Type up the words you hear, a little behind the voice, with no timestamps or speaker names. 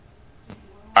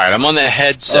right, I'm on the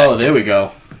headset. Oh, there we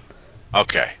go.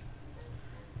 Okay.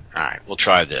 All right, we'll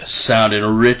try this. Sounding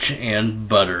rich and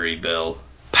buttery, Bill.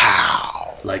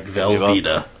 Pow! Like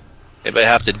Velveeta. Maybe I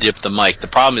have to dip the mic. The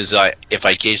problem is if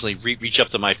I occasionally reach up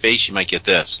to my face, you might get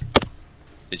this.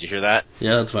 Did you hear that?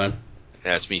 Yeah, that's fine.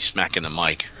 Yeah, it's me smacking the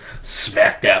mic.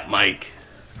 Smack that mic.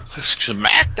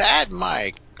 Smack that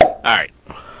mic. All right.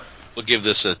 We'll give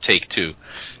this a take 2.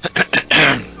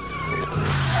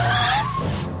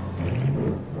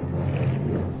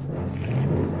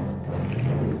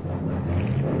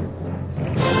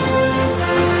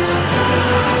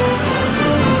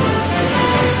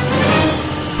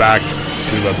 Back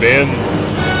to the bin.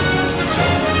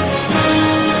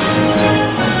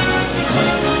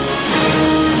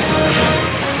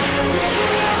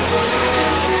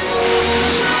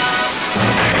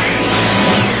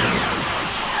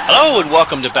 Hello and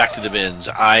welcome to Back to the Bins.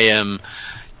 I am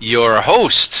your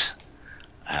host,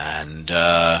 and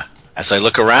as I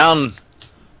look around,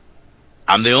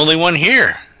 I'm the only one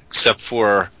here, except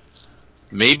for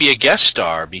maybe a guest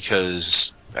star,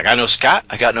 because I got no Scott,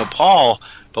 I got no Paul,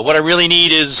 but what I really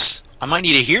need is, I might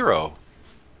need a hero.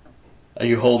 Are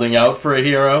you holding out for a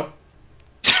hero?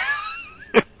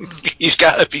 He's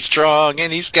got to be strong,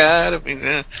 and he's got to be...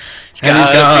 He's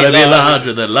got to be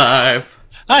larger than life.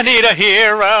 I need a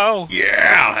hero.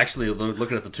 Yeah. Actually,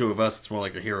 looking at the two of us, it's more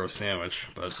like a hero sandwich,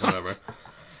 but whatever.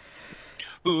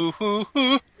 Ooh, ooh,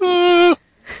 ooh, ooh.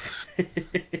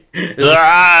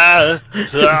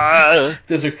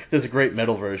 There's a great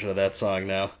metal version of that song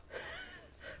now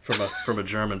from a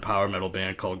German power metal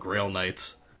band called Grail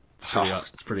Knights.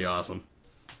 It's pretty awesome.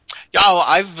 Yeah,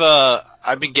 I've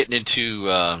been getting into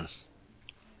I've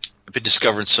been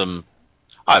discovering some.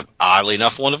 Oddly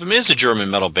enough, one of them is a German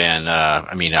metal band.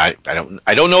 I mean, I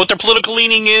don't know what their political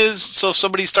leaning is. So if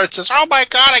somebody starts this, oh my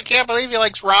god, I can't believe he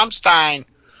likes Rammstein.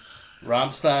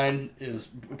 Rammstein is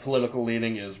political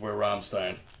leaning is where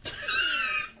Rammstein.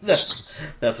 That's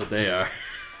what they are.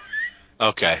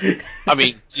 Okay, I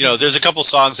mean, there's a couple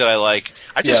songs that I like.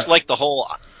 I just like the whole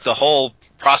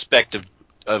prospect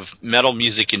of metal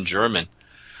music in German.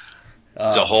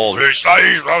 The whole. Oh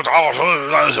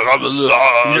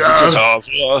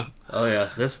yeah,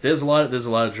 there's a lot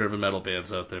of German metal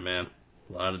bands out there, man.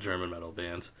 A lot of German metal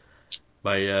bands.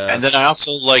 And then I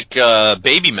also like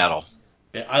baby metal.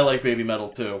 Yeah, I like baby metal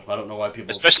too. I don't know why people.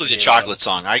 Especially the chocolate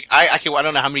song. I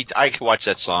don't know how many I can watch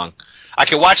that song. I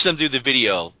can watch them do the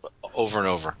video over and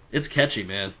over. It's catchy,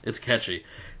 man. It's catchy.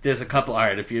 There's a couple. All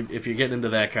right, if you're getting into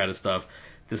that kind of stuff,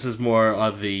 this is more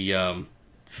of the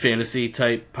fantasy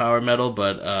type power metal.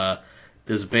 But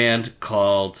there's a band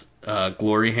called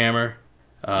Glory Hammer,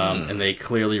 and they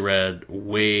clearly read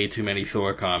way too many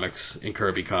Thor comics and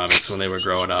Kirby comics when they were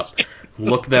growing up.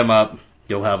 Look them up.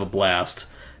 You'll have a blast.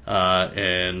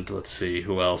 And let's see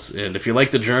who else. And if you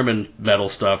like the German metal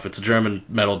stuff, it's a German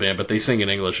metal band, but they sing in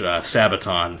English.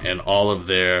 Sabaton, and all of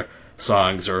their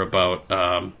songs are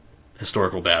about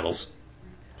historical battles.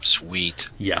 Sweet.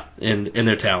 Yeah, and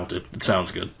they're talented. It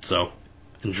sounds good, so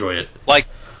enjoy it. Like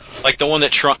the one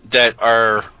that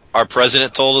our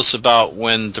president told us about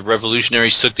when the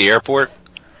revolutionaries took the airport.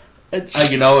 If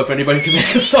anybody could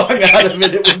make a song out of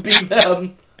it, it would be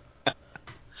them.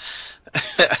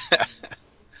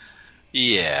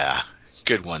 Yeah,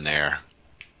 good one there,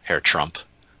 Herr Trump.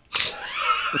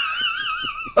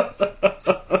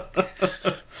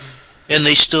 And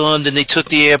they stormed and they took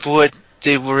the airport.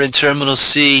 They were in Terminal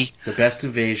C. The best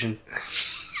invasion.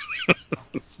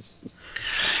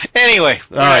 Anyway,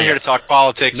 we're not here to talk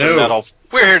politics or metal.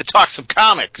 We're here to talk some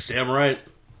comics. Damn right.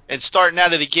 And starting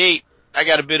out of the gate, I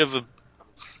got a bit of a...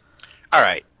 All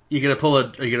right. Are you gonna pull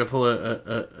a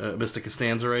Mr.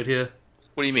 Costanza right here?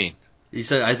 What do you mean? You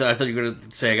said I thought you were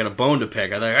gonna say I got a bone to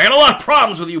pick. I got a lot of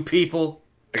problems with you people.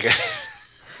 Okay.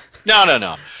 No.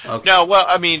 Okay. No, well,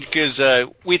 I mean, because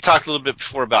we talked a little bit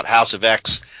before about House of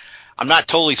X. I'm not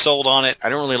totally sold on it. I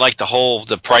don't really like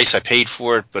the price I paid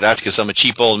for it, but that's because I'm a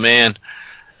cheap old man.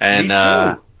 And Me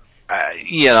too.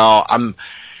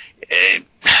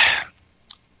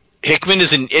 Hickman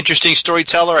is an interesting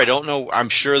storyteller. I don't know. I'm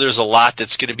sure there's a lot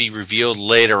that's going to be revealed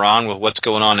later on with what's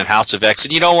going on in House of X.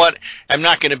 And you know what? I'm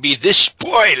not going to be this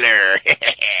spoiler.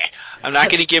 I'm not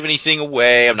going to give anything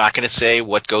away. I'm not going to say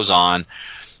what goes on.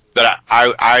 But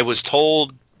I was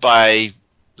told by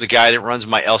the guy that runs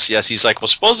my LCS, he's like, well,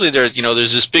 supposedly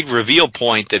there's this big reveal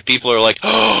point that people are like,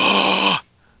 oh.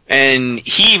 And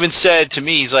he even said to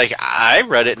me, he's like, I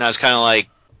read it and I was kind of like,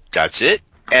 that's it.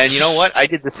 And you know what? I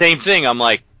did the same thing. I'm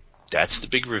like, that's the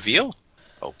big reveal?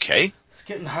 Okay. It's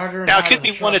getting harder and now, harder. Now, it could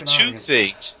be one of two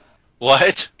things.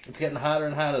 What? It's getting harder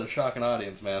and harder to shock an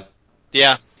audience, man.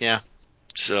 Yeah.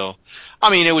 So,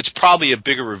 I mean, it was probably a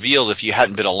bigger reveal if you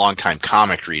hadn't been a longtime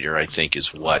comic reader, I think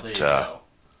is what,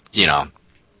 you know,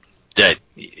 that,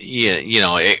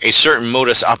 a certain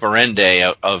modus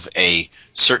operandi of a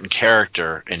certain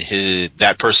character and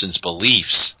that person's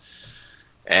beliefs.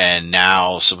 And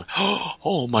now,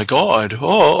 oh my God,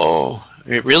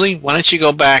 really? Why don't you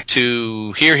go back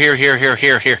to here,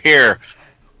 The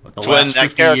last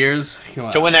 50 years?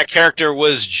 To when that character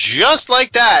was just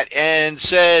like that and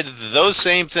said those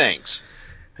same things.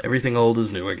 Everything old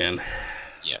is new again.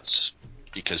 Yes,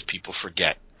 because people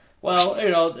forget. Well,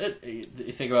 you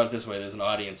think about it this way: there's an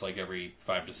audience like every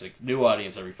 5 to 6, new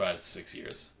audience every 5 to 6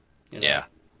 years. Yeah,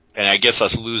 and I guess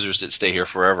us losers that stay here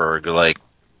forever are like,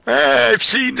 I've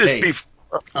seen this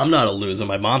before. I'm not a loser.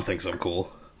 My mom thinks I'm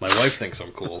cool. My wife thinks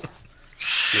I'm cool.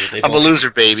 I'm a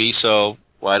loser, baby. So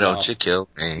why don't you kill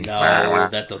me? No,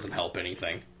 that doesn't help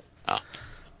anything. Oh.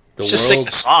 Just sing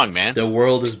the song, man. The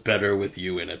world is better with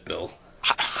you in it, Bill.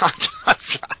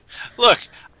 Look,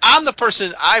 I'm the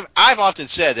person. I've often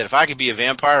said that if I could be a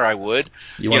vampire, I would.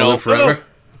 You want to live forever?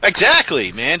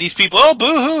 Exactly, man. These people, oh, boo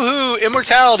hoo hoo,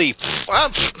 immortality.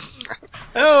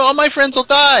 All my friends will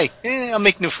die. I'll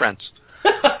make new friends.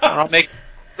 I'll make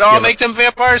them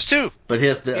vampires too. But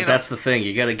that's the thing.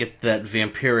 You got to get that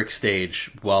vampiric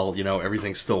stage while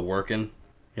everything's still working.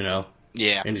 Yeah.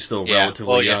 And you're still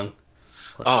relatively young.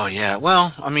 Oh yeah.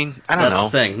 Well, I mean, I don't know.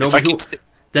 That's the thing.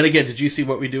 Then again, did you see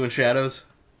What We Do in Shadows?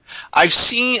 I've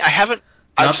seen. I haven't.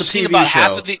 I've seen about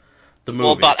half of the movie.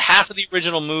 Well, about half of the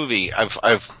original movie.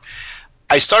 I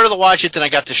started to watch it, then I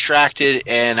got distracted,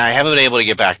 and I haven't been able to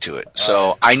get back to it.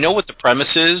 So I know what the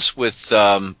premise is with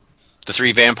the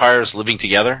 3 vampires living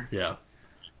together. Yeah.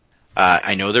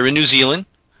 I know they're in New Zealand.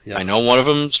 Yep. I know one of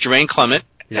them's Jermaine Clement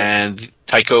and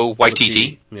Taika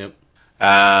Waititi. Yep.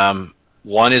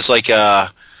 One is like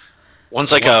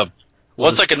one's like a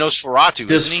Nosferatu.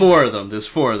 There's 4 of them. There's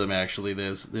 4 of them actually.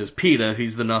 There's Peter.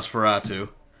 He's the Nosferatu.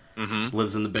 Mm-hmm.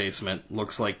 Lives in the basement.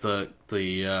 Looks like the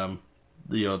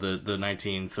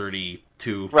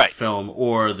 1932 film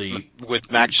or the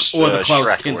with Max or the Klaus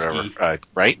Schreck Kinski,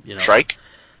 right? Shrike.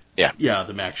 Yeah. Yeah,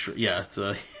 the Max. It's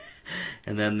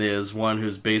and then there's one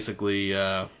who's basically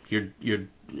your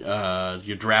Dracula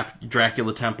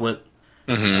template.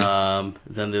 Mm-hmm.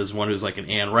 Then there's one who's like an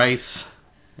Anne Rice,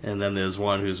 and then there's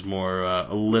one who's more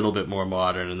a little bit more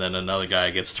modern, and then another guy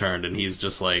gets turned, and he's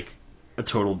just like a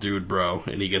total dude bro,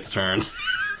 and he gets turned.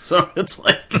 So it's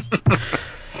like,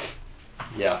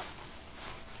 yeah,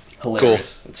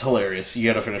 hilarious. Cool. It's hilarious. You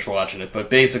got to finish watching it, but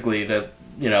basically I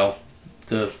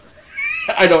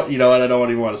don't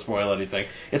even want to spoil anything.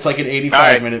 It's like an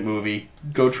 85-minute movie.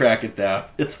 Go track it down.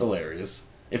 It's hilarious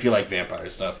if you like vampire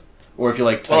stuff, or if you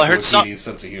like Taika Waititi's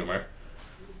sense of humor.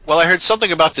 Well, I heard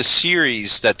something about the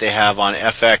series that they have on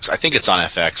FX. I think it's on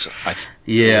FX. I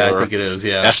think it is.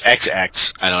 Yeah.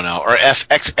 FXX. I don't know, or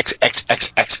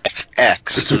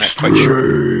FXXXXXXX. It's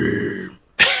extreme.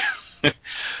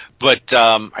 But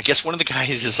I guess one of the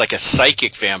guys is like a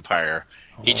psychic vampire.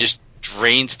 He just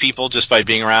drains people just by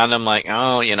being around them. Like,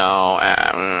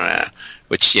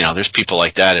 which there's people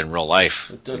like that in real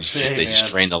life. They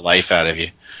just drain the life out of you.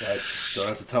 Don't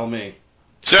have to tell me.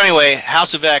 So anyway,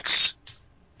 House of X.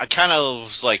 I kind of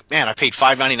was like, man, I paid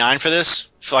 $5.99 for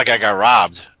this. I feel like I got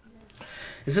robbed.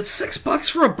 Is it $6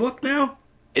 for a book now?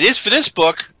 It is for this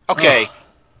book. Okay.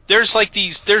 There's like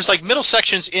middle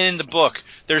sections in the book.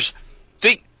 There's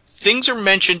things are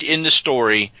mentioned in the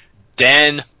story,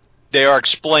 then they are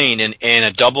explained in a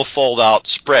double fold out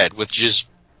spread, which is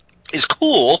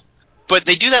cool. But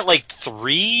they do that like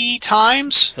 3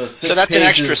 times. So that's an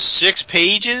extra 6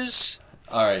 pages.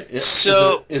 All right. Is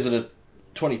it a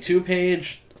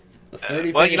 22-page?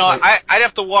 30 well, I'd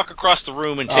have to walk across the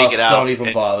room and take it out. Don't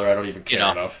even bother. I don't even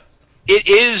care enough. It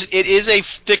is a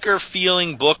thicker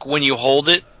feeling book when you hold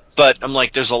it, but I'm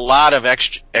like, there's a lot of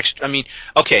extra. I mean,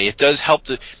 okay, it does help.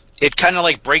 It kind of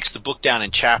like breaks the book down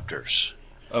in chapters.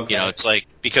 Okay. It's like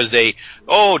because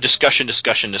discussion.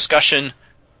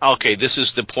 Okay, this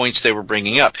is the points they were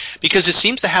bringing up because it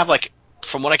seems to have like,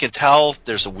 from what I can tell,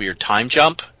 there's a weird time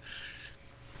jump.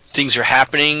 Things are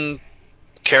happening.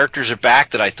 Characters are back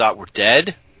that I thought were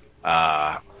dead.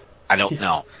 I don't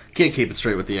know. Can't keep it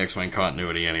straight with the X-Men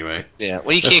continuity anyway. Yeah,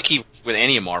 well, you can't keep with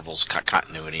any of Marvel's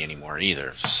continuity anymore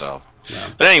either. So, yeah.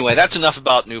 But anyway, that's enough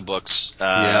about new books.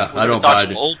 I don't talk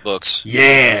some old books.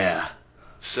 Yeah.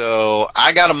 So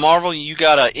I got a Marvel. You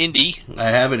got an indie. I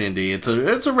have an indie. It's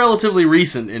a relatively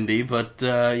recent indie, but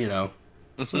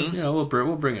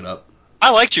we'll bring it up. I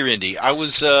liked your indie. I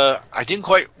didn't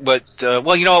quite, but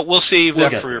we'll save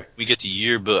that for we get to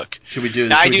your book. Should we do?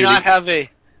 Now, I do not have a.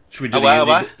 Should we do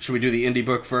the indie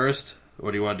book first,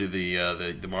 Or do you want to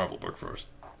do the Marvel book first?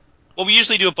 Well, we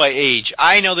usually do it by age.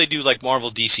 I know they do like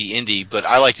Marvel, DC, Indie, but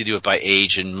I like to do it by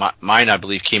age, and mine, I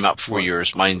believe, came out before What?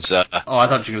 yours. Mine's, Oh, I thought you were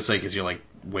going to say because you're like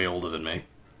way older than me.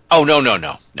 Oh, no.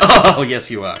 Oh, yes,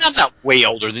 you are. I'm not way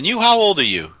older than you. How old are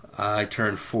you? I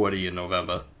turned 40 in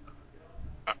November.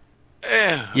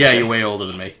 Okay. Yeah, you're way older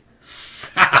than me.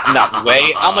 I'm not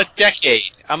way. I'm a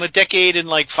decade. I'm a decade in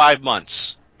like 5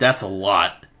 months. That's a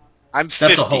lot. I'm 50.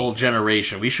 That's a whole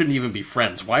generation. We shouldn't even be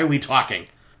friends. Why are we talking?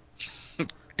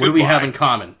 What do we have in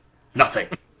common? Nothing.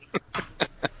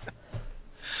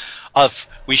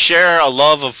 We share a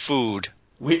love of food.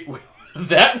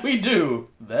 That we do.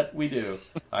 That we do.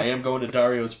 I am going to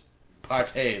Dario's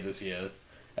party this year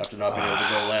after not being able to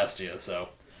go last year. So.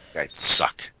 You guys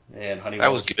suck. And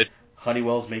That was good.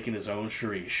 Honeywell's making his own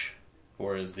chorizo,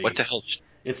 or is the What the hell?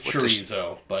 It's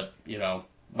chorizo, but you know,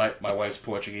 my wife's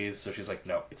Portuguese, so she's like,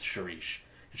 no, it's chorizo.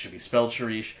 It should be spelled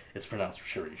chorizo. It's pronounced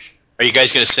chorizo. Are you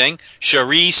guys gonna sing?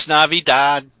 Charisse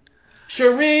Navidad.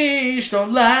 Chorizo,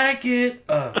 don't like it.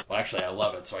 Well, actually, I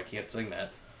love it, so I can't sing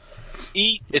that.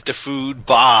 Eat at the food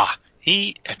bar.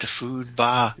 Eat at the food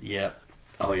bar. Yeah.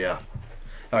 Oh yeah.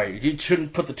 All right, you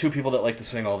shouldn't put the two people that like to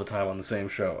sing all the time on the same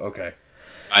show. Okay.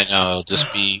 I know.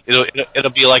 It'll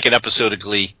be like an episode of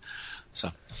Glee. So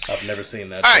I've never seen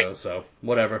that all show, right. so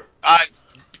whatever.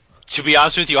 To be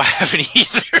honest with you, I haven't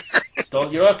either.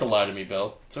 You don't have to lie to me,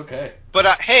 Bill. It's okay. But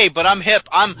but I'm hip.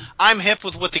 I'm hip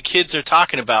with what the kids are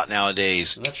talking about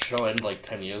nowadays. Did that show end like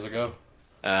 10 years ago?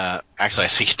 Actually, I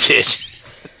think it did.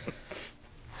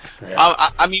 Yeah.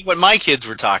 I mean, what my kids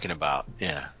were talking about.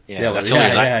 Yeah. Sure.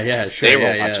 They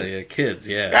were watching. Kids, Kids,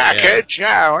 see,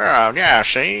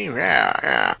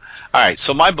 yeah. All right,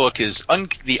 so my book is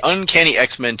The Uncanny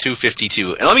X-Men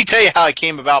 252, and let me tell you how I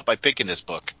came about by picking this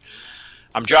book.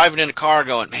 I'm driving in a car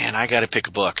going, man, I got to pick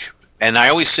a book, and I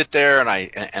always sit there and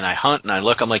I hunt and I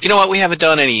look. I'm like, you know what? We haven't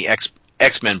done any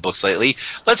X-Men books lately.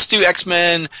 Let's do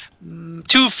X-Men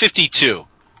 252.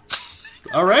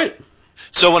 All right.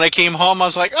 So when I came home, I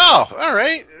was like, oh, all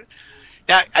right.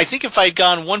 Now, I think if I had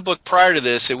gone one book prior to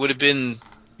this, it would have been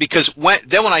because when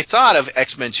I thought of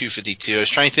X-Men 252, I was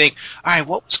trying to think, all right,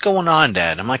 what was going on,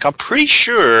 Dad? I'm like, I'm pretty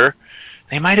sure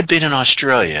they might have been in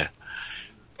Australia.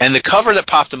 And the cover that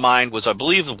popped to mind was, I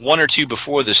believe, one or two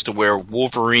before this, to where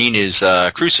Wolverine is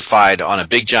crucified on a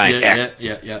big giant X.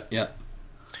 Yeah.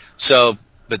 So,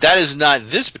 but that is not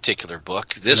this particular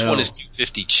book. This No. one is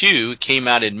 252. It came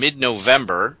out in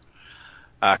mid-November.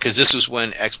 Because this was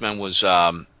when X-Men was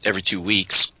every 2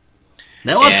 weeks.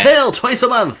 Now on sale, twice a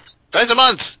month. Twice a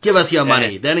month. Give us your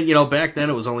money. Then back then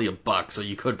it was only $1, so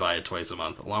you could buy it twice a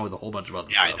month, along with a whole bunch of other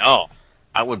stuff. Yeah, I know.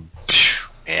 I would.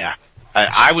 Yeah,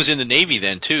 I was in the Navy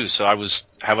then too, so I was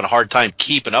having a hard time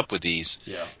keeping up with these.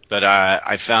 Yeah. But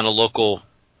I found a local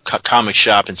comic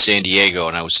shop in San Diego,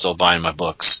 and I was still buying my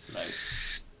books.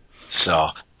 Nice. So,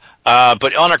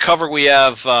 but on our cover we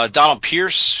have Donald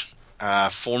Pierce.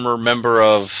 Former member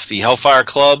of the Hellfire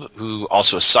Club, who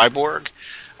also a cyborg,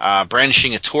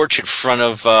 brandishing a torch in front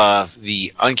of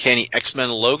the Uncanny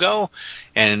X-Men logo,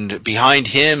 and behind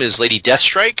him is Lady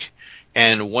Deathstrike,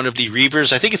 and one of the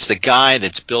Reavers. I think it's the guy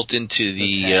that's built into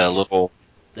the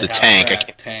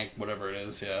tank. Tank, whatever it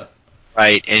is, yeah.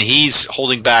 Right, and he's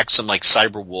holding back some like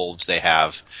cyber wolves they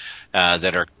have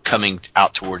that are coming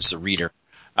out towards the reader.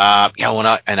 I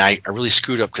really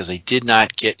screwed up because I did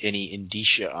not get any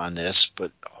indicia on this,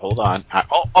 but hold on.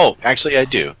 Actually I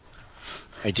do.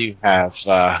 I do have,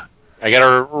 I got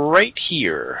her right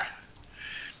here.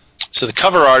 So the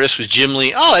cover artist was Jim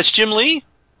Lee. Oh, that's Jim Lee?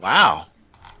 Wow.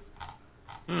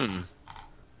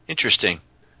 Interesting.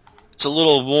 It's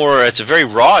a very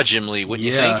raw Jim Lee, wouldn't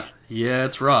you think? Yeah,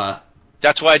 it's raw.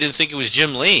 That's why I didn't think it was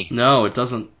Jim Lee. No, it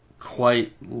doesn't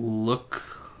quite look...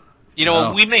 You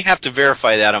know, we may have to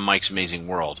verify that on Mike's Amazing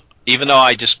World. Even though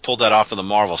I just pulled that off of the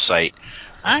Marvel site.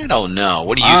 I don't know.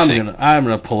 What do you think? I'm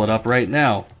gonna pull it up right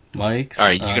now, Mike. All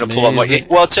right, you're going to pull up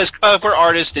well, it says cover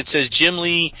artist. It says Jim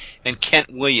Lee and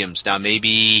Kent Williams. Now,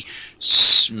 maybe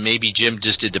Jim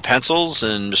just did the pencils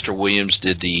and Mr. Williams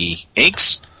did the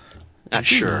inks? Not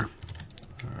sure.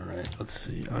 All right, let's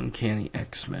see. Uncanny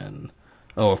X-Men.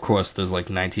 Oh, of course, there's like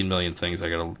 19 million things I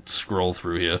gotta scroll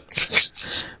through here.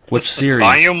 Which series?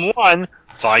 Volume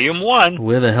 1.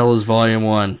 Where the hell is Volume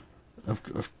 1?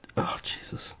 Oh,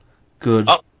 Jesus. Good.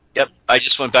 Oh, yep. I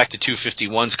just went back to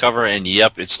 251's cover, and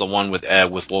yep, it's the one with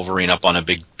Wolverine up on a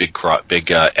big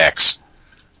X.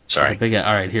 Sorry.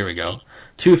 All right, here we go.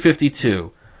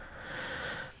 252.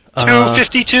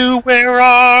 252, where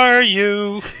are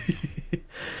you?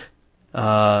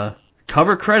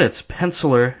 Cover credits: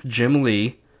 penciler Jim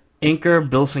Lee, inker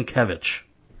Bill Sienkiewicz.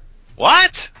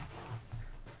 What?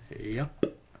 Yep.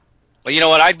 Well, you know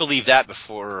what? I'd believe that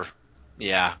before.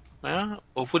 Yeah. Well,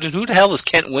 who the hell is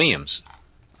Kent Williams?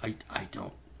 I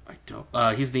don't.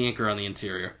 He's the anchor on the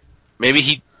interior. Maybe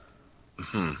he.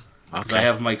 Because Okay. I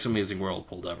have Mike's Amazing World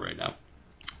pulled up right now.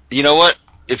 You know what?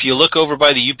 If you look over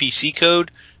by the UPC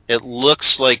code, it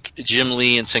looks like Jim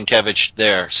Lee and Sienkiewicz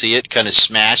there. See it kind of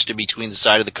smashed in between the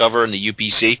side of the cover and the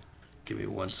UPC. Give me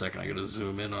 1 second. I gotta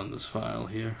zoom in on this file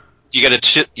here. You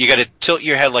gotta tilt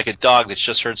your head like a dog that's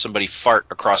just heard somebody fart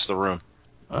across the room.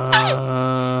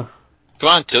 Come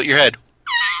on, tilt your head.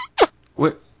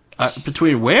 What?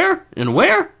 Between where and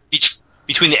where?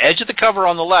 Between the edge of the cover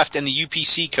on the left and the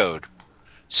UPC code.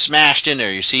 Smashed in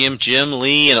there. You see him, Jim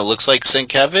Lee, and it looks like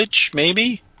Sienkiewicz,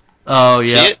 maybe? Oh,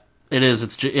 yeah. See it? It is.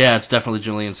 It's definitely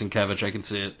Julian Sienkiewicz. I can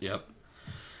see it. Yep.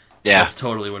 Yeah. That's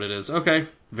totally what it is. Okay.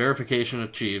 Verification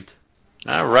achieved.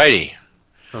 Alrighty.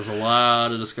 That was a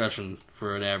lot of discussion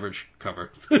for an average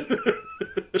cover.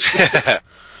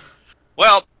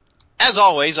 Well, as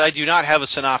always, I do not have a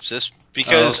synopsis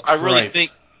because I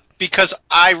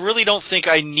really don't think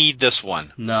I need this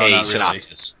one. No, not really.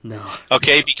 Synopsis. No.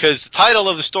 Okay, because the title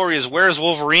of the story is Where's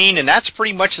Wolverine? And that's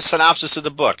pretty much the synopsis of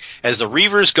the book. As the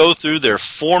Reavers go through their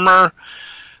former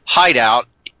hideout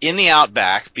in the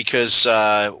Outback, because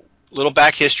little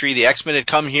back history, the X-Men had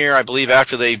come here, I believe,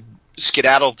 after they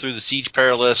skedaddled through the Siege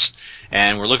Perilous,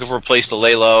 and were looking for a place to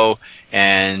lay low,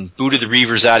 and booted the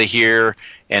Reavers out of here,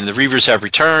 and the Reavers have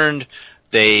returned.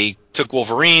 They took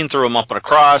Wolverine, threw him up on a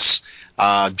cross.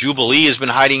 Jubilee has been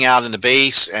hiding out in the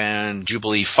base, and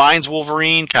Jubilee finds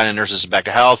Wolverine, kind of nurses him back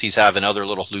to health. He's having other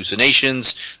little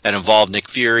hallucinations that involve Nick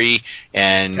Fury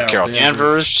and Carol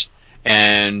Danvers.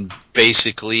 And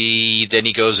basically, then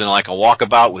he goes in like a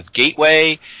walkabout with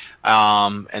Gateway,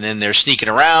 and then they're sneaking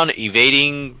around,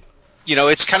 evading. You know,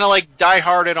 it's kind of like Die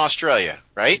Hard in Australia,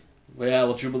 right?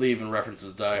 Well, Jubilee even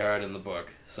references Die Hard in the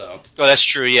book, so. Oh, that's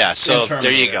true, yeah. So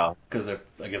there you go. Because they're,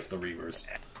 I guess, the Reavers.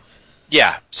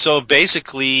 Yeah, so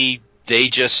basically they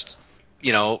just,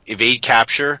 evade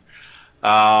capture,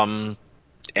 and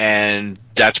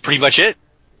that's pretty much it.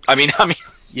 I mean,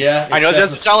 yeah, I know it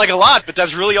doesn't sound like a lot, but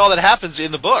that's really all that happens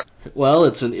in the book. Well,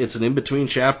 it's an in between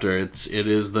chapter. It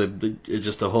is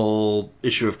just the whole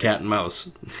issue of cat and mouse,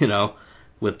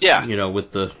 with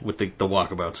the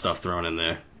walkabout stuff thrown in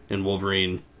there, and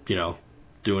Wolverine,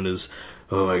 doing his,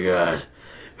 oh my god.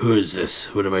 Who is this?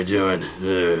 What am I doing?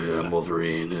 I'm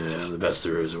Wolverine. I'm the best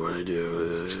there is at what I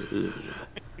do.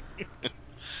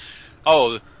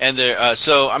 Oh, and there.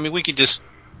 So, I mean, we could just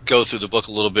go through the book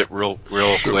a little bit real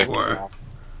quick.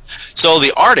 So,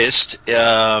 the artist,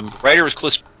 writer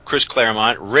was Chris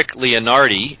Claremont. Rick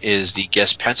Leonardi is the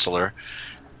guest penciler.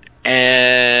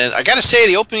 And I got to say,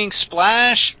 the opening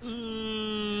splash.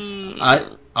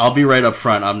 I'll be right up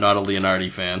front. I'm not a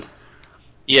Leonardi fan.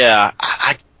 Yeah,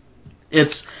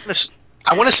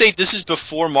 I want to say this is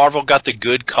before Marvel got the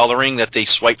good coloring that they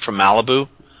swiped from Malibu.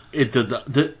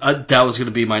 That was going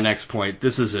to be my next point.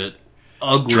 This is it.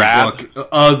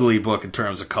 Ugly book in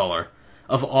terms of color.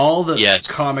 Of all the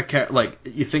comic, like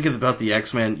you think about the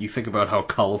X-Men, you think about how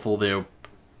colorful their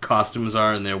costumes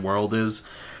are and their world is.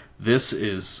 This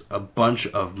is a bunch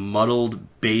of muddled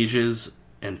beiges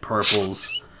and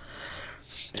purples.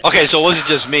 Okay, so it wasn't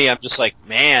just me. I'm just like,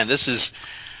 man, this is.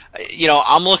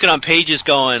 I'm looking on pages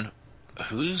going,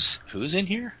 who's in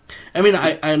here? I mean,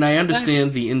 I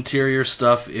understand the interior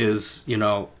stuff is,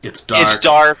 it's dark. It's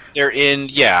dark. They're in,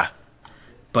 yeah.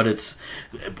 But it's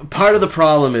part of the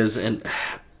problem is, and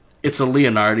it's a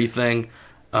Leonardi thing.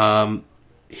 I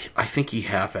think he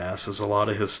half-asses a lot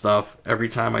of his stuff. Every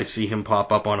time I see him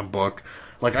pop up on a book,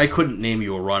 like I couldn't name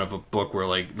you a run of a book where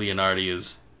like Leonardi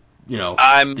is.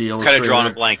 I'm kind of drawing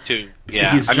a blank too.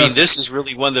 Yeah, I mean, this is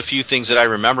really one of the few things that I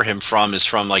remember him from is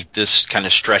from like this kind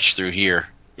of stretch through here.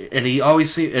 And he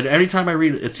always and every time I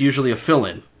read it, it's usually a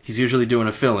fill-in. He's usually doing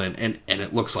a fill-in, and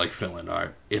it looks like fill-in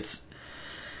art. It's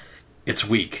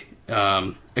weak.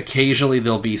 Occasionally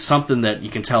there'll be something that you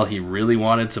can tell he really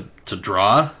wanted to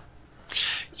draw.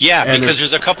 Yeah, because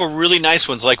there's a couple really nice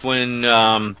ones, like when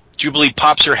Jubilee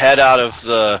pops her head out of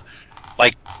the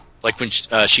like when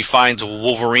she finds a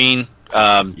Wolverine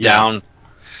down,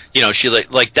 she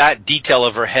like that detail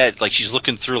of her head, like she's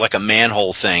looking through like a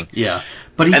manhole thing. Yeah,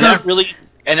 but that's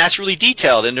really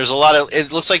detailed, and there's a lot of.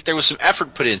 It looks like there was some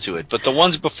effort put into it, but the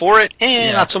ones before it,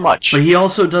 not so much. But he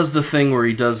also does the thing where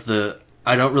he does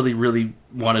I don't really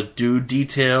want to do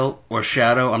detail or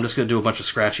shadow. I'm just going to do a bunch of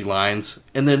scratchy lines,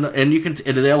 and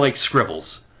they're like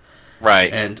scribbles.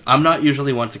 Right. And I'm not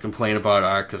usually one to complain about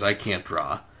art because I can't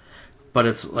draw. But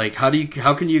it's like, how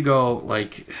can you go,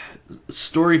 like,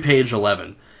 story page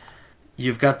 11,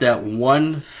 you've got that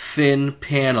one thin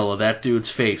panel of that dude's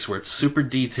face where it's super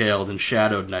detailed and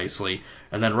shadowed nicely,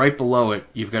 and then right below it,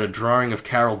 you've got a drawing of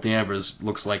Carol Danvers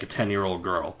looks like a 10-year-old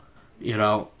girl. You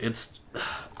know, it's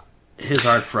his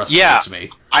art frustrates me.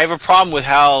 I have a problem with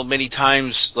how many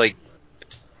times, like,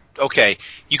 okay,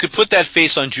 you could put that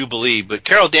face on Jubilee, but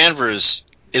Carol Danvers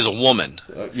is a woman.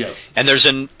 Yes. And there's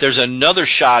another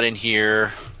shot in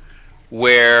here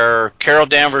where Carol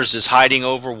Danvers is hiding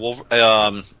over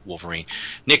Wolverine,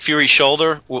 Nick Fury's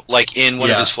shoulder, like in one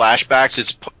of his flashbacks.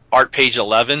 It's art page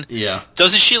 11. Yeah.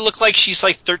 Doesn't she look like she's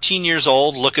like 13 years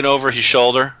old, looking over his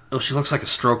shoulder? Oh, she looks like a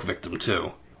stroke victim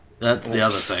too. That's the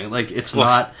other thing. Like, it's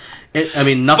not. I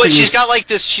mean, nothing. But she's got like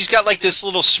this. She's got like this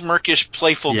little smirkish,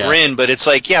 playful grin. But it's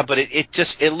like, but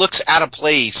it looks out of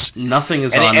place. Nothing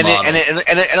is and on model. And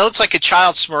it looks like a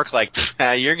child smirk. Like,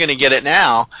 you're gonna get it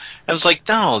now. And it's like,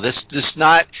 no, this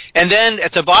not. And then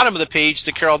at the bottom of the page,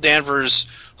 the Carol Danvers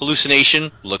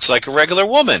hallucination looks like a regular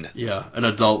woman. Yeah, an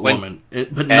adult woman.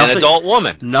 An adult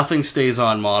woman. Nothing stays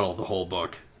on model the whole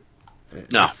book.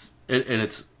 No.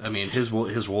 I mean, his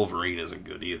Wolverine isn't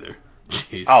good either.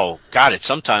 Jeez. Oh, got it.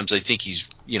 Sometimes I think he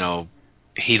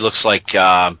looks like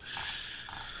Ethel's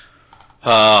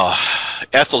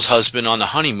husband on the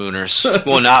Honeymooners.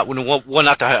 well, not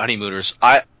the Honeymooners.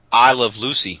 I Love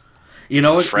Lucy. You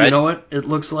know what? Fred? You know what it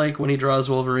looks like when he draws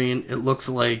Wolverine. It looks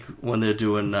like when they're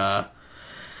doing not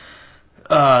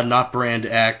Brand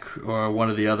Eck or one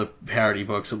of the other parody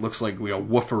books. It looks like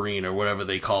Wolverine or whatever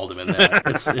they called him in that.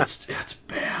 it's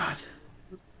bad.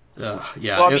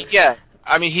 Yeah. Well,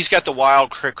 I mean, he's got the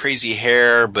wild, crazy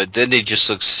hair, but then he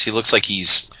looks like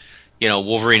he's,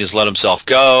 Wolverine has let himself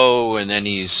go, and then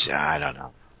I don't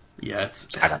know. Yeah,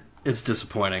 it's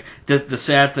disappointing. The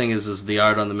sad thing is the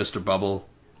art on the Mr. Bubble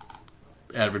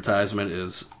advertisement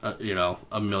is,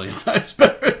 a million times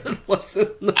better than what's in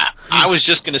the... I was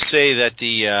just going to say that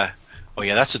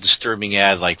that's a disturbing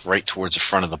ad, like right towards the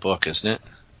front of the book, isn't it?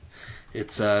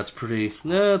 It's pretty...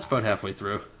 No, it's about halfway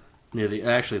through.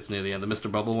 Actually, it's near the end. The Mr.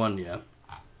 Bubble one, yeah.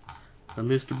 The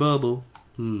Mr. Bubble.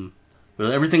 Well,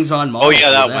 everything's on model. Oh, yeah,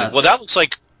 that one. Well, that looks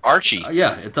like Archie.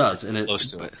 Yeah, it does. And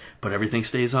close to it. But everything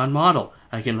stays on model.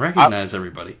 I can recognize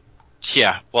everybody.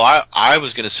 Yeah, well, I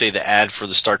was going to say the ad for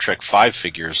the Star Trek 5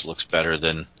 figures looks better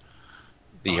than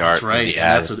the art. That's right. The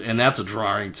ad. And that's a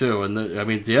drawing, too.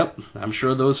 And yep, I'm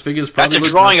sure those figures probably That's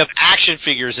a drawing of action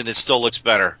figures, and it still looks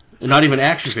better. Not even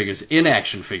action figures,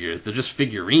 in-action figures. They're just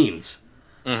figurines.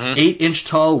 Mm-hmm. 8-inch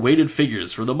tall weighted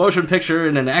figures for the motion picture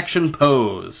in an action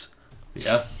pose.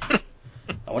 Yeah.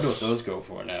 I wonder what those go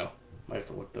for now. Might have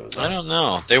to look those up. I don't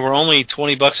know. They were only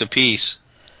 $20 a piece.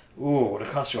 Ooh, would it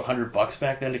cost you $100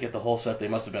 back then to get the whole set? They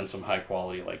must have been some high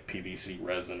quality, like PVC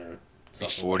resin or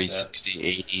something 40, like that. 60,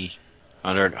 80,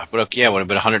 100. Yeah, would have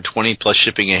been 120 plus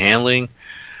shipping and handling.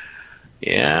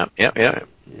 Yeah. Yeah,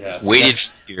 so weighted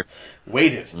figure.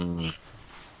 Weighted. Mm.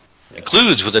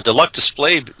 Includes with a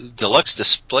deluxe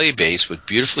display base with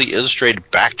beautifully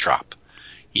illustrated backdrop.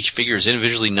 Each figure is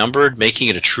individually numbered, making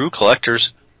it a true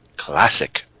collector's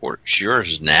classic. Or it's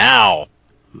yours now.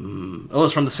 Oh,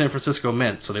 it's from the San Francisco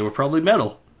Mint, so they were probably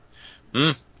metal.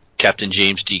 Captain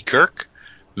James D. Kirk,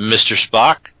 Mr.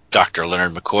 Spock, Dr.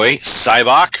 Leonard McCoy,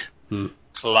 Cybok,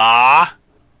 Claw.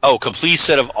 Oh, complete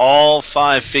set of all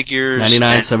 5 figures.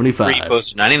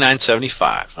 $99.75.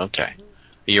 $99.75. Okay.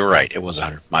 You're right. It was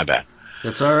 100. My bad.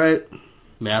 That's all right.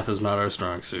 Math is not our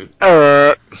strong suit.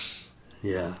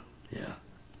 Yeah.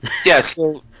 Yeah,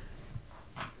 so,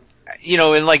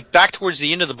 and like back towards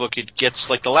the end of the book, it gets,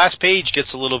 like the last page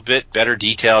gets a little bit better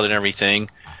detailed and everything.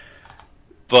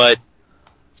 But,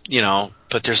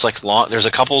 there's like there's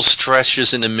a couple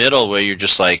stretches in the middle where you're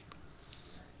just like,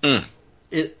 Yeah.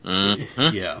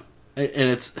 And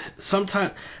it's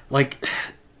sometimes, like,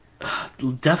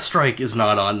 Deathstrike is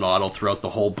not on model throughout the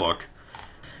whole book.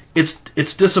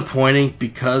 It's disappointing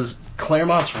because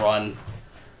Claremont's run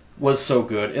was so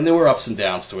good, and there were ups and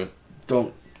downs to it.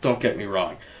 Don't get me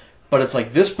wrong, but it's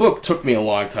like this book took me a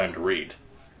long time to read,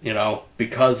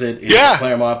 because it is a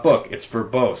Claremont book. It's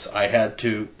verbose. I had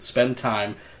to spend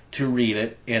time to read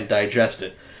it and digest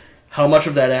it. How much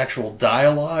of that actual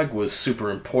dialogue was super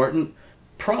important?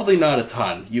 Probably not a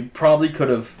ton. You probably could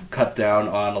have cut down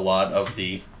on a lot of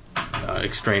the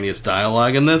extraneous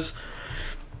dialogue in this,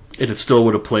 and it still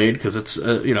would have played because it's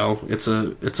it's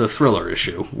a thriller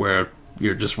issue where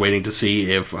you're just waiting to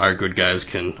see if our good guys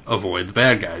can avoid the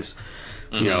bad guys,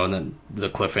 and then the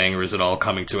cliffhanger is it all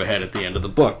coming to a head at the end of the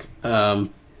book.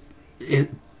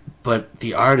 But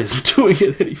the art isn't doing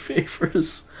it any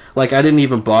favors. Like, I didn't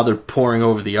even bother poring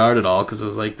over the art at all because I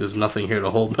was like, there's nothing here to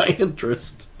hold my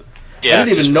interest. Yeah, I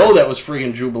didn't even know that was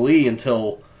friggin' Jubilee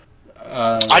until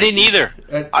I didn't either.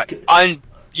 Uh,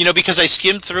 Because I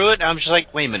skimmed through it, and I'm just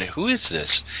like, wait a minute, who is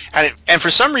this? And for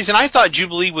some reason, I thought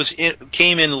Jubilee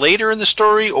came in later in the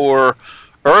story or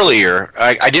earlier.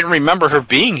 I didn't remember her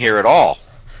being here at all.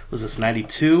 Was this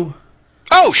 92?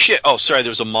 Oh shit! Oh, sorry, there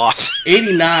was a moth.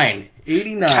 89.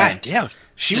 89. God damn!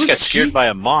 She got scared by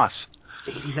a moth.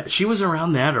 89. She was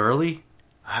around that early.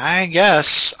 I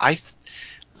guess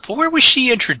But where was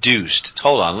she introduced?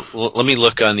 Hold on, let me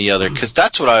look on the other, because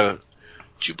that's what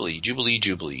Jubilee.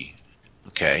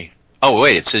 Okay. Oh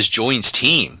wait, it says joins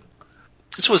team.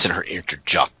 This wasn't her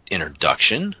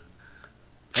introduction.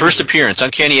 First appearance,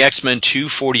 Uncanny X-Men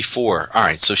 244. All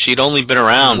right, so she'd only been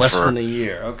around less for than a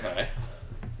year. Okay.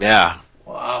 Yeah.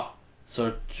 Wow.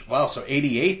 So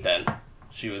 88 then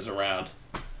she was around.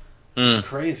 That's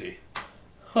crazy.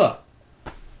 Huh.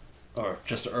 Or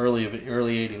just early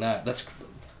 89. That's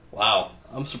wow.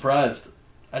 I'm surprised.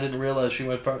 I didn't realize she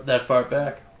went that far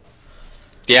back.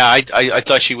 Yeah, I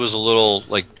thought she was a little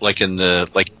like in the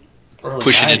Early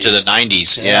pushing 90s. into the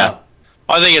 90s. Yeah.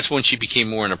 I think it's when she became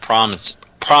more in a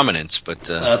prominence, but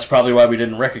that's probably why we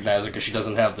didn't recognize her, because she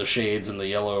doesn't have the shades and the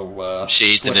yellow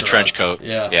shades in the trench coat.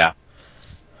 Yeah.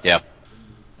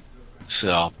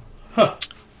 So, huh.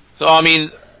 So I mean,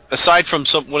 aside from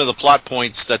one of the plot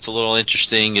points that's a little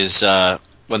interesting is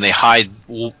when they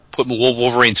put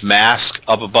Wolverine's mask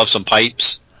up above some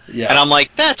pipes. Yeah. And I'm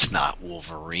like, that's not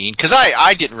Wolverine, because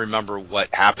I didn't remember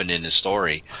what happened in the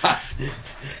story.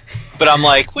 But I'm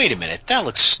like, wait a minute, that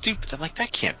looks stupid. I'm like,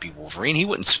 that can't be Wolverine. He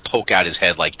wouldn't poke out his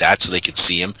head like that so they could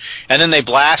see him. And then they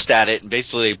blast at it, and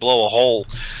basically they blow a hole.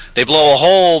 They blow a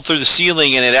hole through the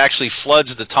ceiling, and it actually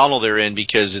floods the tunnel they're in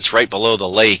because it's right below the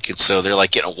lake. And so they're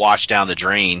like getting washed down the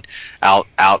drain out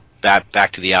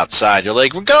back to the outside. They're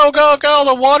like, go,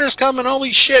 the water's coming.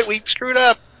 Holy shit, we screwed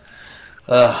up.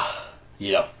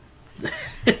 Yeah.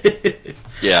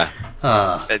 Yeah.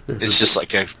 It's just like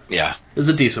There's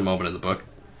a decent moment in the book,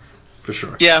 for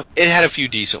sure. Yeah, it had a few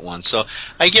decent ones. So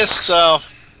I guess we'll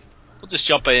just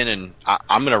jump in, and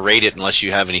I'm going to rate it unless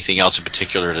you have anything else in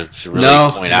particular to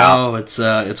really point out. No,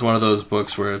 it's one of those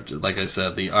books where, like I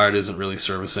said, the art isn't really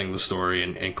servicing the story,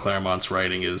 and Claremont's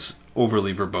writing is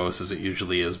overly verbose as it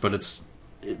usually is. But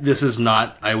this is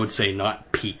not, I would say,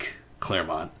 not peak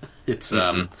Claremont. It's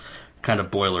kind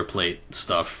of boilerplate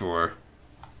stuff for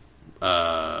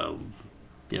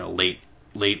late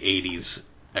 80s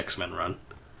X-Men run.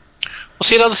 Well,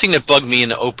 see, another thing that bugged me in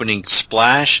the opening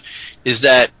splash is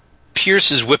that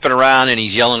Pierce is whipping around and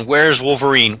he's yelling, "Where's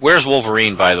Wolverine? Where's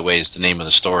Wolverine?" By the way, is the name of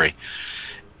the story.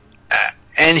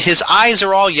 And his eyes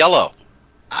are all yellow.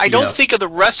 I don't think of the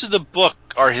rest of the book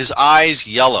are his eyes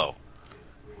yellow.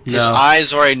 His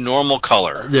eyes are a normal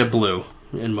color. They're blue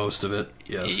in most of it,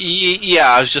 yes.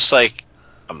 Yeah, I was just like,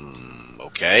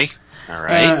 okay, all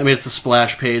right. I mean, it's a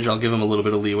splash page. I'll give him a little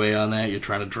bit of leeway on that. You're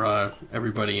trying to draw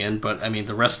everybody in, but I mean,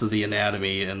 the rest of the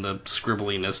anatomy and the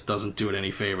scribbliness doesn't do it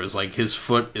any favors. Like, his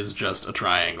foot is just a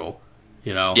triangle,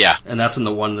 Yeah. And that's in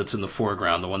the one that's in the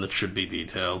foreground, the one that should be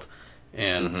detailed.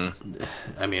 And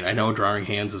I mean, I know drawing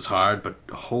hands is hard, but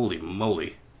holy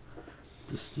moly.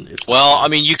 I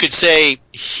mean, you could say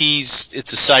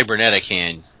it's a cybernetic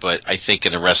hand, but I think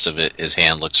in the rest of it, his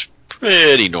hand looks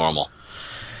pretty normal.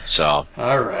 So.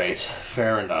 All right,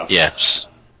 fair enough. Yes.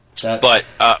 But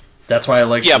that's why I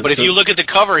like. Yeah, but if you look at the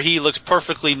cover, he looks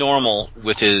perfectly normal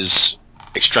with his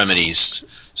extremities.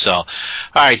 So, all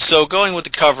right. So going with the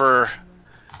cover,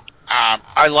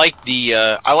 I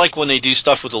like when they do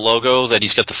stuff with the logo, that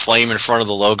he's got the flame in front of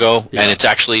the logo, and it's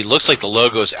actually looks like the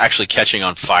logo is actually catching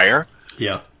on fire.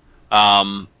 Yeah.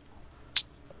 I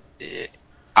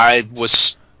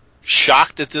was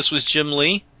shocked that this was Jim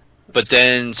Lee, but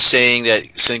then saying that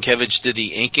Sienkiewicz did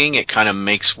the inking, it kind of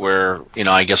makes where,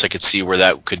 I guess I could see where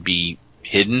that could be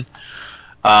hidden.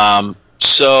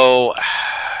 So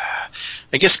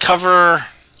I guess cover.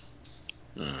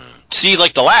 See,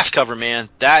 like the last cover, man,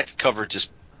 that cover just.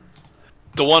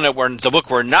 The one the book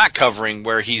we're not covering,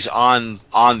 where he's on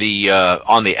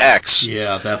the X.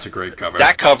 Yeah, that's a great cover.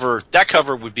 That cover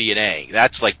would be an A.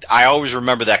 That's like, I always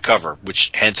remember that cover,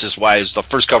 which hence is why it was the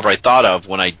first cover I thought of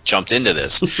when I jumped into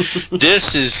this.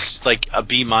 This is like a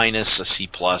B-, a C+,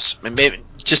 maybe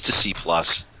just a C+.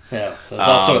 Yeah, so it's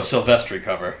also a Silvestri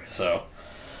cover. So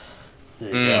there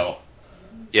you go.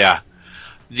 Yeah,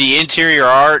 the interior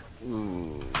art.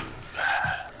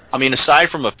 I mean, aside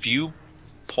from a few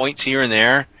points here and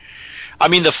there, I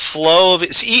mean, the flow of it.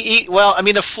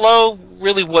 The flow.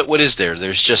 Really, what is there?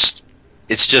 It's just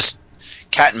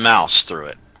cat and mouse through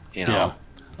it. Yeah.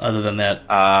 Other than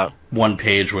that, one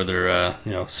page where they're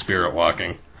spirit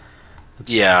walking.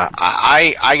 Yeah,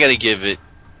 I got to give it.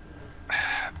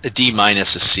 a D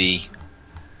minus, a C.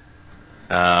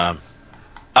 I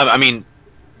mean,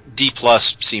 D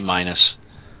plus, C minus.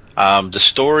 The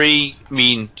story, I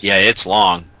mean, yeah, it's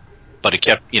long, but it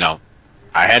kept, I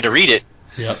had to read it.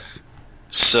 Yep.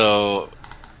 So,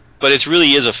 but it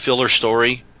really is a filler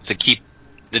story to keep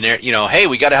hey,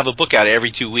 we got to have a book out every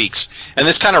 2 weeks, and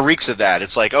this kind of reeks of that.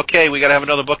 It's like, okay, we got to have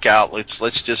another book out. Let's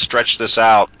just stretch this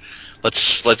out.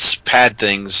 Let's pad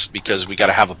things because we got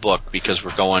to have a book because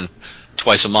we're going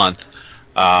twice a month.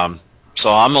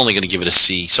 So I'm only going to give it a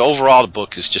C. So overall, the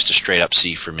book is just a straight up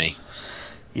C for me.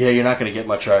 Yeah, you're not going to get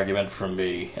much argument from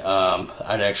me.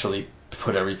 I'd actually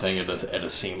put everything at a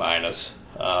C minus.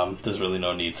 There's really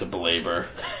no need to belabor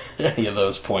any of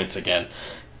those points again.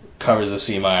 Covers a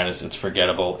C minus. It's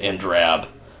forgettable and drab.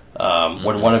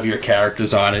 When one of your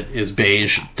characters on it is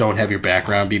beige, don't have your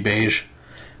background be beige.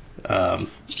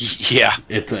 Yeah,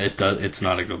 it's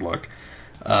not a good look.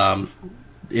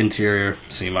 Interior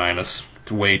C minus.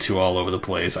 Way too all over the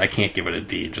place. I can't give it a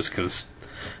D just because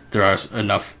there are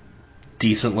enough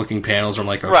decent looking panels where I'm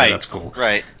like, okay, right, that's cool.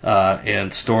 Right.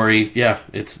 And story, yeah,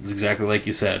 it's exactly like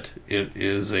you said. It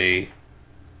is a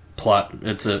plot.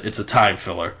 It's a time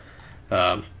filler.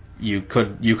 You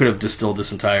could have distilled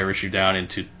this entire issue down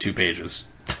into 2 pages,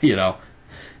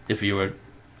 if you were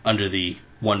under the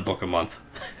 1 book a month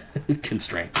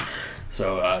constraint.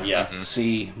 So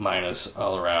C minus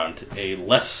all around. A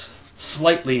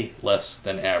slightly less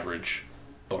than average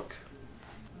book.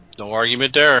 No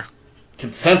argument there.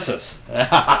 Consensus.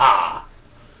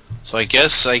 So I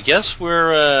guess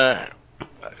we're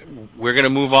going to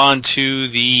move on to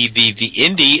the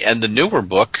indie and the newer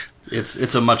book.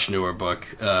 It's a much newer book.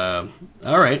 All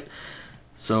right.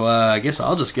 So I guess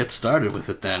I'll just get started with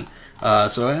it then.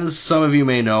 So as some of you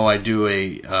may know, I do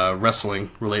a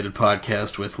wrestling-related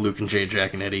podcast with Luke and Jay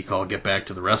Giaconetti called Get Back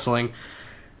to the Wrestling.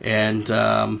 And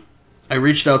I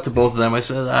reached out to both of them. I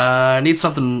said, I need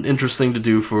something interesting to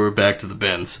do for Back to the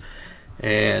Bins.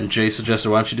 And Jay suggested,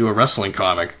 why don't you do a wrestling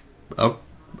comic? Oh,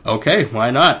 okay,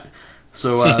 why not?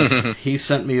 So he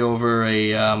sent me over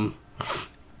a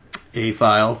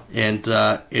file, and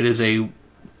it is a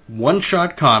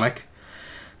one-shot comic,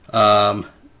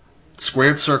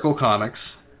 Squared Circle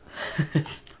Comics.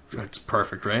 That's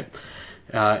perfect, right?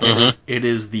 It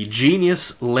is the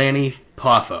genius Lanny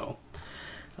Poffo.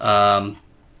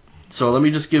 So let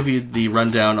me just give you the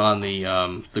rundown on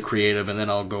the creative, and then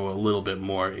I'll go a little bit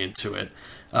more into it.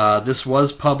 This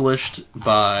was published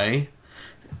by,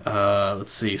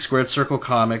 Squared Circle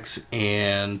Comics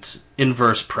and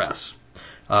Inverse Press.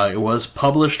 It was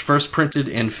published, first printed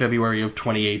in February of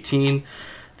 2018.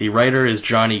 The writer is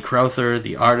Johnny Crowther.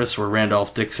 The artists were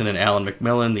Randolph Dixon and Alan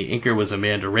McMillan. The inker was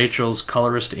Amanda Rachels.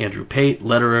 Colorist Andrew Pate.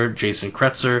 Letterer Jason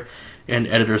Kretzer. And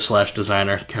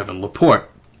editor/designer Kevin Laporte.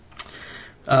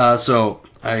 So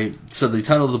I said the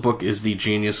title of the book is The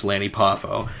Genius Lanny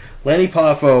Poffo. Lanny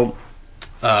Poffo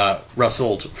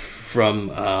wrestled from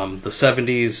the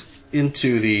 70s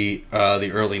into the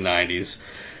early 90s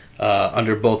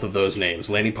under both of those names.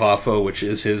 Lanny Poffo, which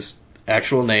is his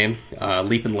actual name,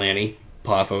 Leapin' Lanny.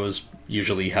 Poffo is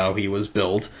usually how he was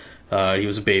billed. He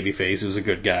was a babyface. He was a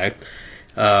good guy.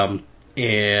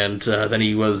 And then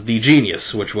he was the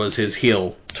Genius, which was his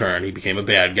heel turn. He became a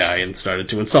bad guy and started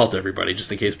to insult everybody,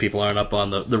 just in case people aren't up on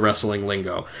the wrestling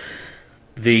lingo.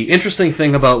 The interesting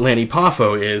thing about Lanny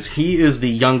Poffo is he is the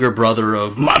younger brother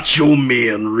of Macho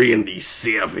Man Randy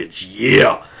Savage.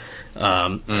 Yeah!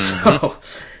 So,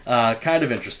 kind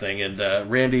of interesting. And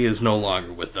Randy is no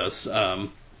longer with us.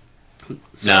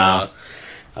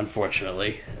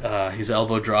 Unfortunately. He's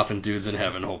elbow dropping dudes in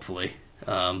heaven, hopefully.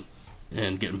 And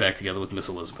getting back together with Miss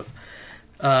Elizabeth.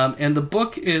 And the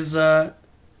book is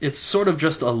it's sort of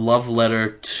just a love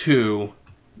letter to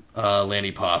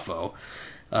Lanny Poffo.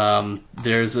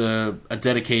 There's a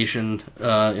dedication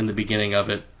in the beginning of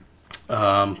it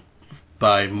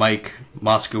by Mike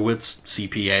Moskowitz,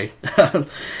 CPA,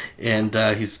 and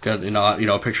he's got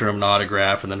a picture of him, an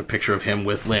autograph, and then a picture of him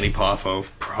with Lanny Poffo,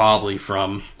 probably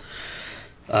from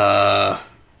the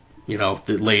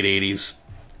late '80s,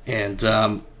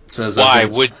 and says why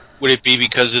would it be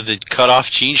because of the cutoff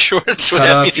jean shorts?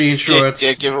 Cutoff jean shorts,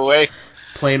 dick giveaway,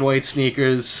 plain white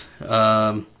sneakers,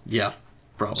 yeah,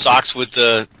 probably socks with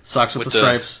the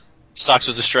stripes. Socks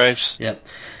with the stripes. Yep.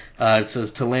 It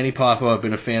says, to Lanny Poffo, I've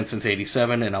been a fan since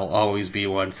 '87, and I'll always be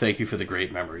one. Thank you for the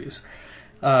great memories.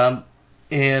 And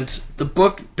the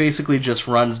book basically just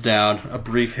runs down a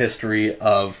brief history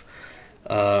of.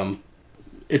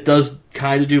 It does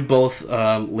kind of do both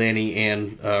Lanny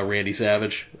and Randy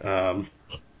Savage.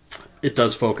 It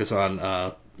does focus on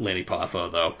Lanny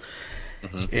Poffo, though.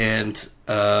 Mm-hmm. And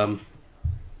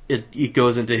it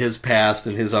goes into his past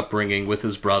and his upbringing with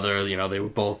his brother. You know, they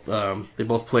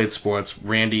both played sports.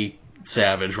 Randy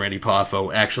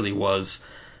Poffo, actually was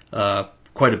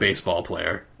quite a baseball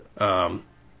player.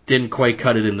 Didn't quite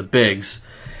cut it in the bigs,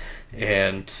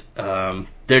 and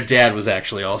their dad was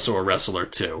actually also a wrestler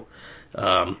too.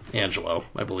 Angelo,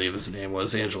 I believe his name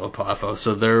was Angelo Poffo.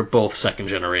 So they're both second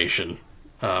generation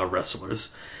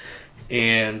wrestlers,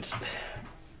 and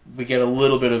we get a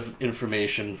little bit of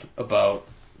information about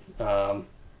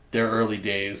their early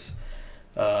days,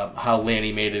 how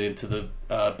Lanny made it into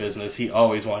the business. He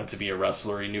always wanted to be a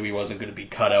wrestler. He knew he wasn't going to be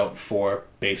cut out for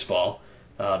baseball.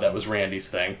 That was Randy's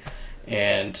thing.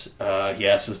 And he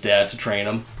asked his dad to train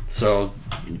him. So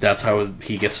that's how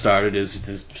he gets started,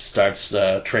 starts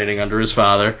training under his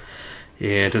father.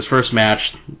 And his first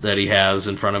match that he has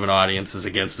in front of an audience is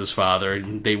against his father.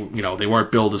 They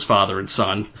weren't billed as father and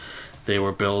son. They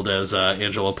were billed as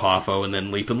Angelo Poffo and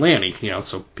then Leap and Lanny,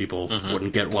 so people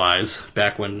wouldn't get wise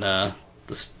back when the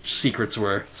secrets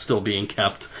were still being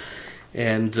kept.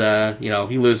 And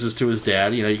he loses to his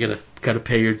dad. You gotta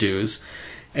pay your dues.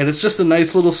 And it's just a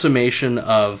nice little summation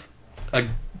of a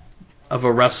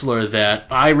wrestler that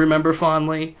I remember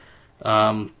fondly,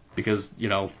 because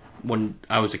when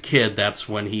I was a kid, that's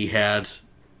when he had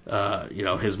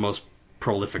his most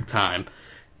prolific time,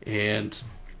 and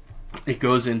it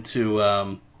goes into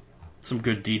some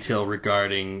good detail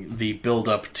regarding the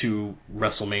build-up to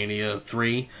WrestleMania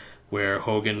 3, where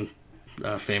Hogan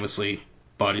famously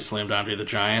body slammed Andre the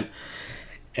Giant.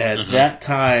 At that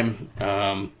time,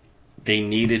 they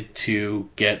needed to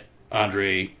get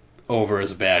Andre over as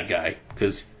a bad guy,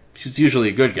 because he's usually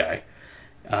a good guy.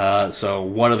 So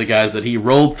one of the guys that he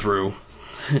rolled through,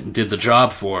 did the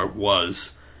job for,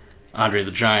 was Andre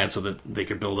the Giant, so that they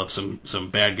could build up some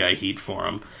bad guy heat for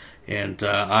him. And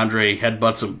Andre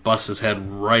headbutts him, busts his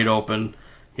head right open.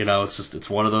 It's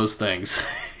one of those things.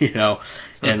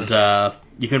 And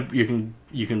you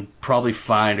can probably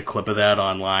find a clip of that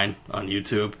online on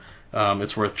YouTube.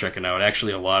 It's worth checking out.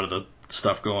 Actually, a lot of the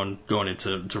stuff going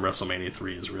into WrestleMania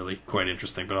 3 is really quite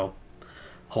interesting, but I'll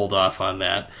hold off on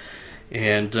that.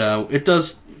 And it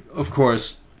does, of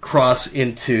course, cross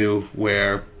into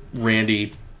where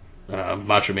Randy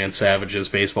Macho Man Savage's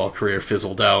baseball career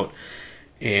fizzled out,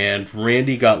 and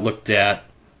Randy got looked at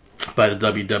by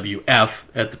the WWF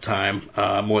at the time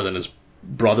more than his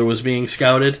brother was being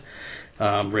scouted.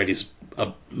 Randy's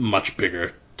a much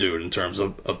bigger dude in terms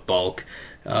of bulk.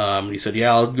 He said,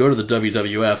 yeah, I'll go to the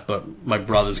WWF, but my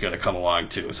brother's going to come along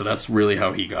too. So that's really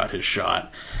how he got his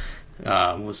shot.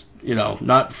 Was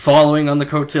not following on the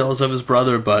coattails of his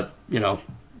brother, but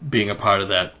being a part of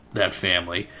that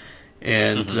family.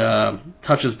 And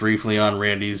touches briefly on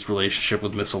Randy's relationship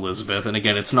with Miss Elizabeth. And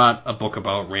again, it's not a book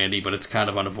about Randy, but it's kind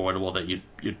of unavoidable that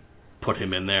you'd put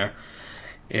him in there.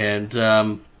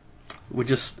 And we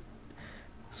just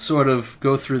sort of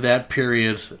go through that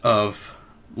period of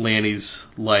Lanny's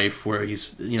life where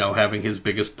he's having his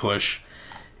biggest push,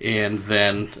 and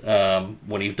then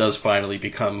when he does finally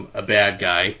become a bad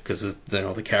guy, because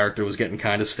the character was getting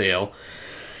kind of stale,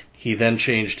 he then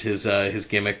changed his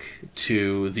gimmick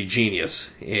to the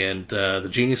Genius, and the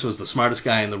Genius was the smartest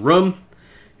guy in the room,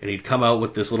 and he'd come out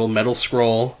with this little metal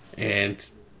scroll, and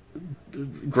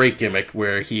great gimmick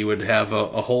where he would have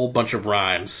a whole bunch of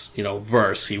rhymes,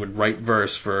 verse. He would write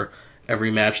verse for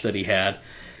every match that he had,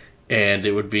 and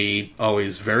it would be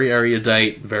always very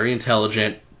erudite, very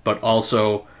intelligent, but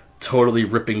also totally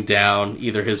ripping down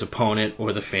either his opponent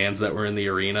or the fans that were in the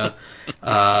arena.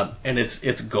 And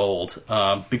it's gold,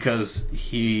 because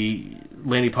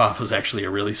Lanny Poff was actually a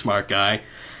really smart guy.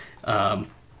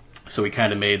 So he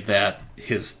kind of made that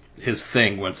his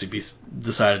thing once he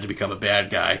decided to become a bad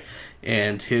guy.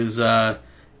 And his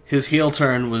heel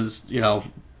turn was,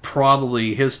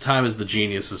 probably his time as the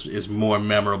Genius is more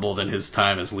memorable than his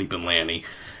time as Leapin' Lanny.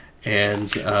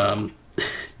 And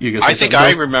I think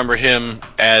I remember him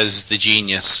as the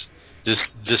Genius,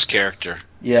 this character.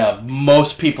 Yeah,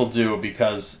 most people do,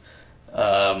 because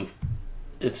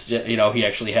it's he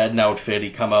actually had an outfit. He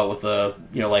come out with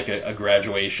a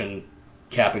graduation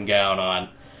cap and gown on,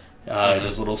 and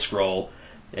his little scroll.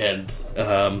 And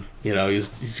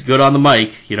he's good on the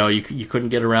mic. You couldn't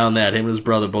get around that. Him and his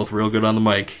brother both real good on the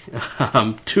mic.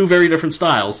 Two very different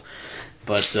styles,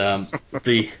 but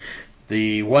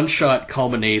the one shot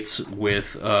culminates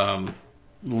with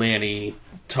Lanny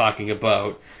talking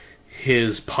about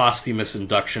his posthumous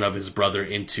induction of his brother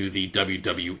into the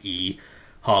WWE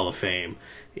Hall of Fame.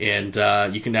 And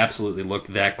you can absolutely look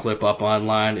that clip up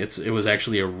online. It was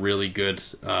actually a really good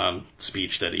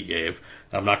speech that he gave.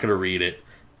 I'm not going to read it.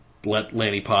 Let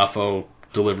Lanny Poffo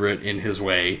deliver it in his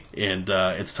way, and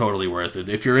it's totally worth it.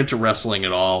 If you're into wrestling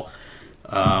at all,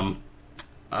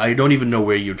 I don't even know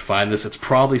where you'd find this. It's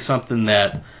probably something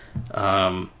that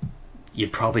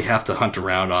you'd probably have to hunt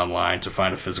around online to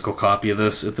find a physical copy of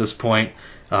this at this point,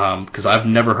 because I've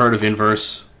never heard of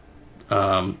Inverse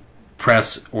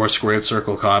Press or Squared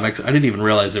Circle Comics. I didn't even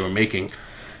realize they were making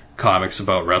comics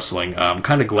about wrestling. I'm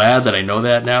kind of glad that I know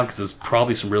that now, because there's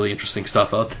probably some really interesting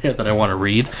stuff out there that I want to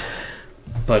read.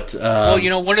 But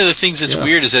well, one of the things that's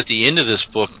weird is at the end of this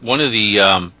book, one of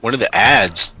the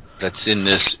ads that's in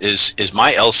this is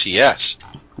my LCS.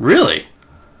 Really?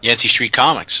 Yancey Street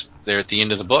Comics. They're at the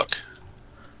end of the book.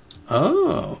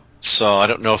 Oh. So I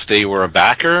don't know if they were a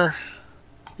backer.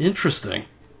 Interesting.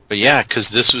 But yeah, because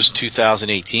this was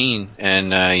 2018,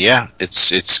 and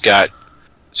it's got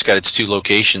its two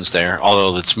locations there.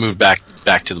 Although it's moved back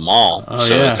to the mall,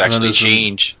 it's actually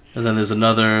changed. And then there's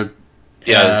another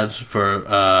ad for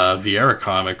Viera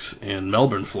Comics in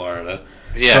Melbourne, Florida.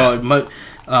 Yeah. So it might,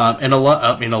 and a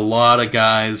lot of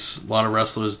guys, a lot of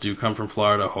wrestlers do come from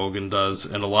Florida. Hogan does,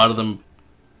 and a lot of them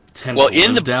tend to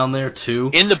live down there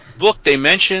too. In the book, they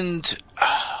mentioned,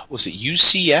 was it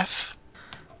UCF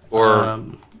or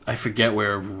I forget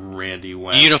where Randy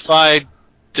went. Unified.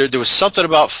 There was something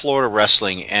about Florida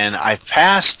wrestling, and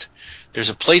there's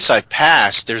a place I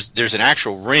passed. There's an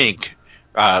actual rink,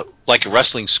 like a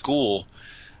wrestling school,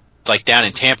 like down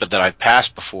in Tampa that I've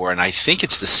passed before, and I think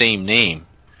it's the same name.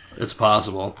 It's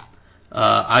possible.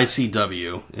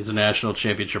 ICW, International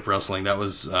Championship Wrestling. That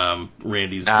was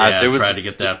Randy's dad tried to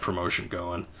get that promotion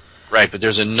going. Right, but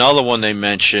there's another one they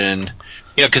mentioned,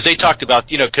 because they talked about,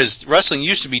 because wrestling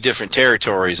used to be different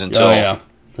territories until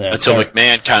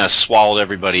McMahon kind of swallowed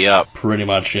everybody up. Pretty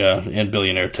much, yeah, and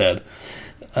Billionaire Ted.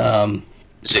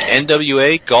 Is it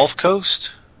NWA Gulf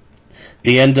Coast?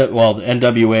 The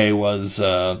NWA was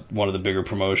one of the bigger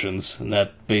promotions, and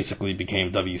that basically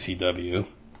became WCW.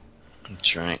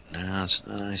 That's right. No, it's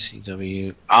not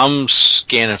ICW. I'm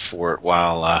scanning for it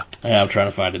while... I'm trying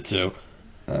to find it, too.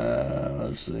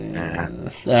 Let's see.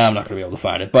 I'm not going to be able to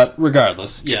find it, but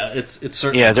regardless, it's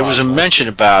certainly Yeah, there was a mention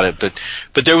about it,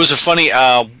 but there was a funny...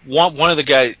 one of the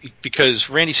guys... Because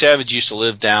Randy Savage used to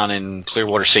live down in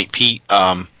Clearwater, St. Pete,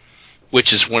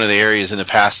 which is one of the areas in the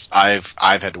past I've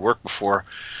had to work before.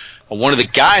 One of the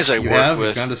guys I worked with...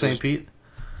 You've gone to St. Pete?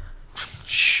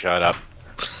 Shut up.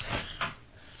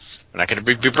 We're not going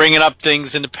to be bringing up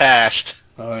things in the past.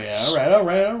 Oh, yeah. All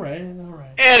right.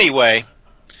 Anyway,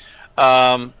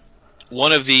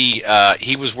 one of the...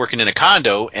 he was working in a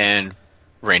condo, and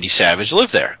Randy Savage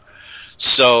lived there.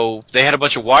 So they had a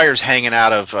bunch of wires hanging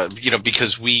out of...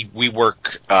 because we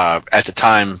work at the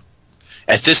time...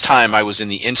 At this time, I was in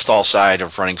the install side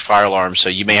of running fire alarms, so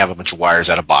you may have a bunch of wires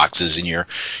out of boxes, and you're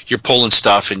pulling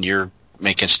stuff, and you're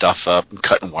making stuff up, and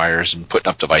cutting wires, and putting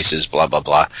up devices, blah, blah,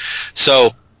 blah.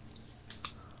 So...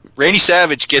 Randy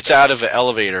Savage gets out of an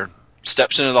elevator,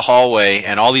 steps into the hallway,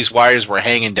 and all these wires were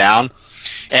hanging down,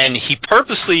 and he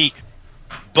purposely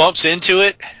bumps into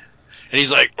it, and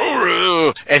he's like,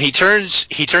 "Ooh," and he turns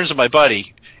to my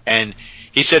buddy, and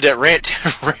he said that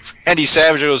Randy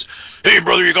Savage goes, "Hey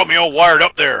brother, you got me all wired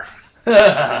up there."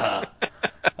 That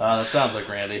sounds like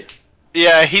Randy.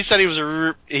 Yeah, he said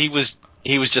he was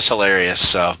just hilarious.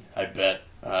 So I bet.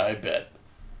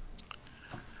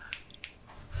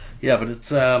 Yeah, but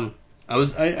it's I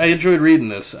enjoyed reading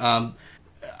this.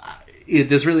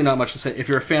 There's really not much to say. If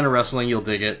you're a fan of wrestling, you'll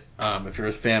dig it. If you're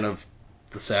a fan of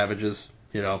the Savages,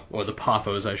 or the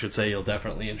Poffos, I should say, you'll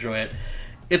definitely enjoy it.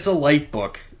 It's a light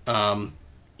book.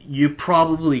 You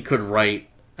probably could write,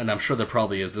 and I'm sure there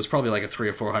probably is. There's probably like a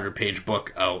 300 or 400 page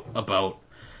book out about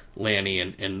Lanny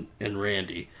and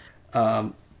Randy.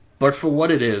 But for what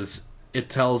it is, it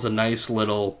tells a nice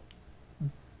little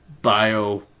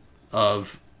bio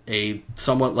of a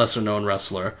somewhat lesser known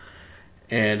wrestler,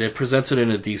 and it presents it in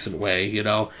a decent way.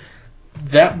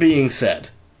 That being said,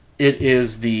 it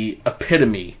is the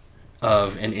epitome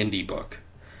of an indie book.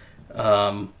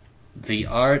 The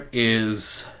art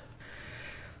is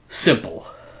simple,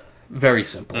 very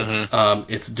simple.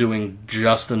 Mm-hmm. It's doing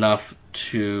just enough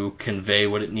to convey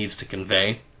what it needs to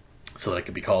convey, so that it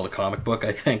could be called a comic book,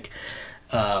 I think.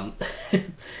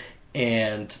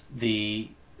 And the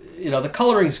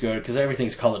coloring's good because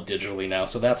everything's colored digitally now,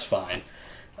 so that's fine.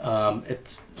 The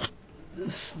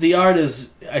art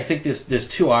is, I think there's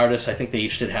two artists. I think they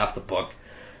each did half the book,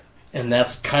 and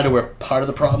that's kind of where part of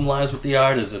the problem lies with the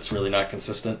art, is it's really not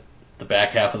consistent. The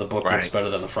back half of the book looks better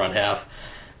than the front half,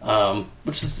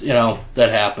 which is, that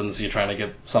happens. You're trying to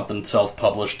get something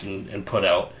self-published and put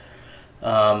out.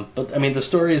 But I mean, the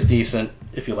story is decent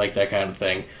if you like that kind of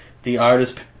thing. The art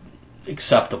is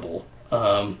acceptable.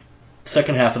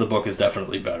 second half of the book is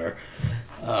definitely better,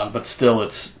 but still,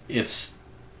 it's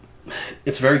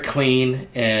very clean,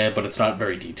 but it's not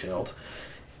very detailed.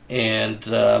 And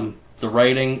the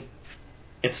writing,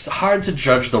 it's hard to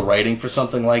judge the writing for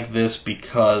something like this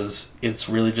because it's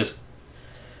really just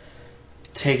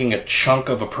taking a chunk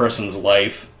of a person's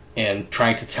life and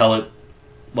trying to tell it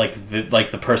like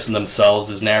the person themselves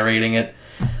is narrating it.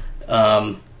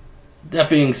 That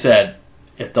being said,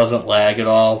 it doesn't lag at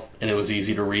all, and it was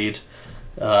easy to read.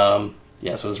 So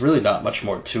there's really not much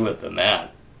more to it than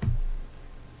that.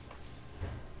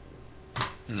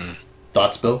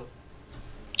 Thoughts, Bill?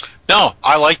 No,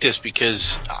 I like this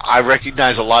because I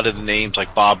recognize a lot of the names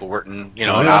like Bob Orton, and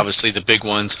obviously the big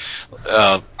ones,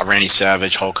 Randy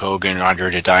Savage, Hulk Hogan,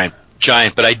 Andre the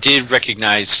Giant. But I did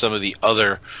recognize some of the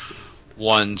other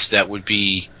ones that would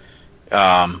be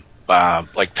like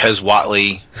Pez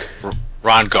Whatley,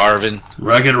 Ron Garvin,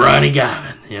 Rugged Ronnie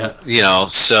Garvin. Yeah.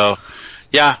 So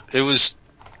yeah, it was.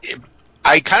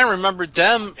 I kind of remembered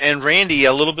them and Randy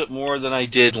a little bit more than I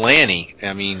did Lanny.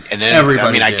 I mean, and then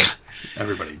everybody did.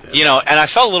 And I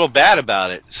felt a little bad about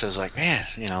it. So I was like, man,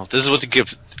 this is what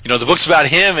the book's about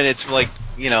him, and it's like,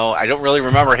 I don't really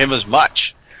remember him as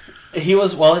much. He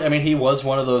was one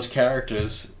of those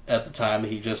characters at the time.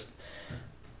 He just,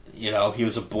 he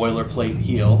was a boilerplate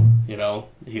heel.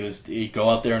 He'd go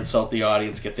out there, insult the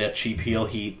audience, get that cheap heel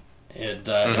heat, and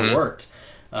it worked.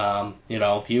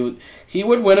 He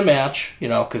would win a match,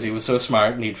 because he was so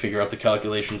smart and he'd figure out the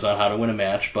calculations on how to win a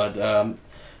match. But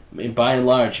by and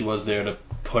large, he was there to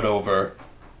put over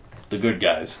the good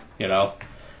guys,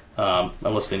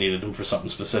 unless they needed him for something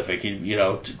specific.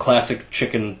 Classic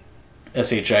chicken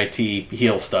shit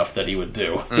heel stuff that he would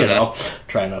do,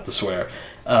 try not to swear,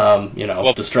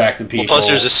 distracting people. Plus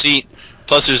there's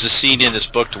a scene in this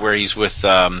book to where he's with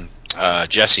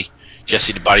Jesse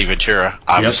the Body Ventura,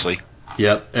 obviously.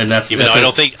 Yep, and that's even though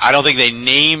I don't think they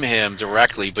name him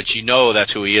directly, but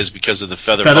that's who he is because of the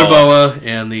feather boa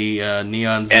and the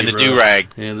neon zebra and the do-rag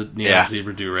and the neon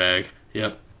zebra do-rag.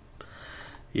 Yep,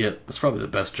 that's probably the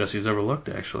best Jesse's ever looked,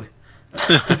 actually.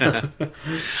 I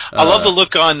love the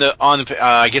look on the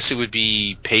I guess it would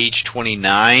be page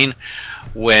 29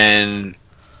 when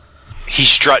he's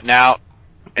strutting out,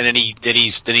 and then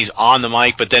he's on the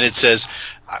mic, but then it says,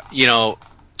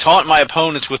 taunt my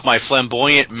opponents with my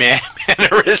flamboyant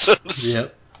mannerisms.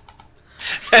 Yep.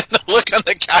 And the look on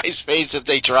the guy's face if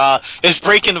they draw is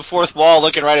breaking the fourth wall,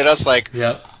 looking right at us like,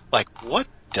 what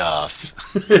the?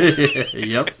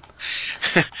 Yep.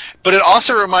 But it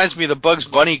also reminds me of the Bugs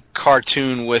Bunny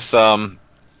cartoon with when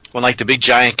like the big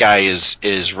giant guy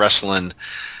is wrestling.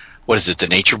 What is it? The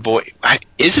Nature Boy?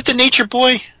 Is it the Nature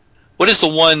Boy? What is the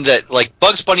one that, like,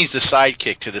 Bugs Bunny's the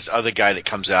sidekick to this other guy that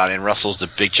comes out and wrestles the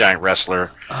big giant wrestler?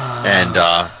 I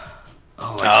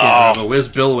can't remember. Where's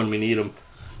Bill when we need him?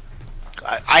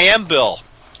 I am Bill.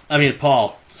 I mean,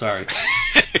 Paul. Sorry.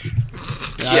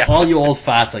 All you old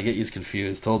farts, I get you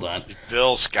confused. Hold on.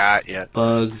 Bill Scott, yeah.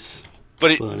 Bugs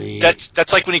Bunny.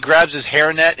 That's like when he grabs his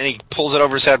hairnet and he pulls it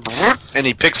over his head and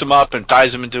he picks him up and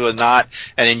ties him into a knot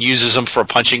and then uses him for a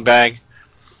punching bag.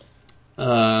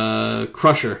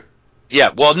 Crusher.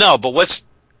 Yeah, well, no, but what's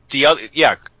the other?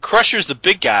 Yeah, Crusher's the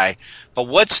big guy, but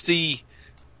what is the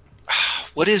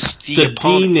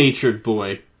opponent? Denatured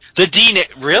Boy.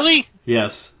 Really?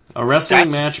 Yes. A wrestling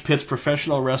match pits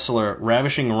professional wrestler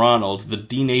Ravishing Ronald, the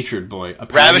Denatured Boy.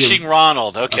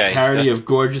 Ronald, okay. A parody of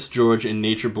Gorgeous George and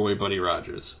Nature Boy Buddy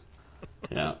Rogers.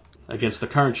 Yeah. Against the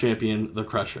current champion, the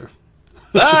Crusher.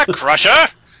 The Crusher!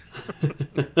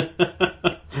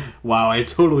 Wow, I had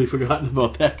totally forgotten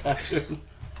about that cartoon.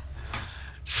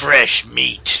 Fresh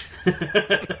meat.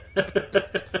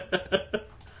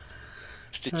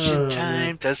 Stitching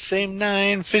time does same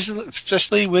 9,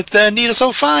 especially with the needle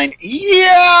so fine.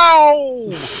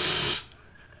 Yow!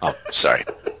 Oh, sorry.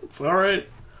 It's all right.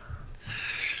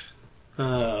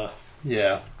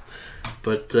 Yeah.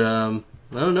 But, I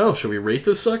don't know. Should we rate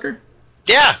this sucker?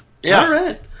 Yeah. All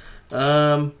right.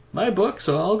 My book,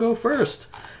 so I'll go first.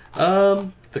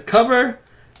 The cover,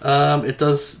 it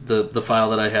does, the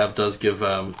file that I have does give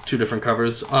 2 different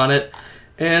covers on it.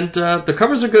 And the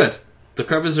covers are good. The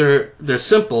covers they're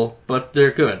simple, but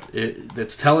they're good.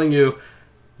 It's telling you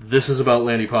this is about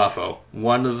Lanny Poffo.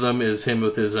 One of them is him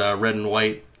with his red and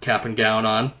white cap and gown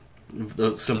on,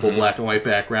 the simple black and white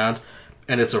background,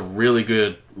 and it's a really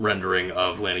good rendering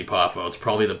of Lanny Poffo. It's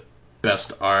probably the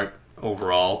best art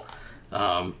overall,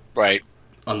 right,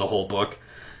 on the whole book.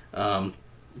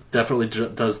 Definitely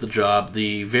does the job.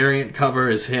 The variant cover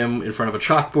is him in front of a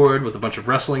chalkboard with a bunch of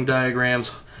wrestling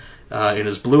diagrams. In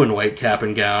his blue and white cap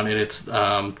and gown, and it's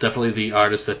definitely the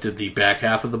artist that did the back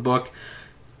half of the book.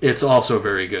 It's also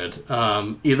very good.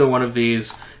 Either one of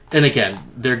these, and again,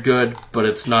 they're good, but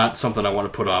it's not something I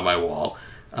want to put on my wall.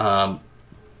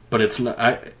 But it's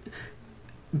not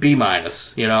B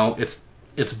minus.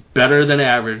 It's better than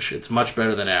average. It's much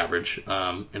better than average,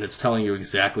 and it's telling you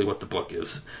exactly what the book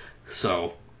is.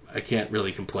 So I can't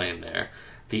really complain there.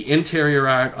 The interior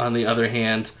art, on the other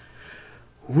hand,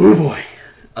 woo boy,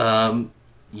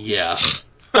 yeah,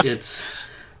 it's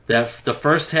that the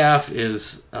first half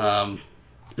is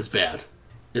bad.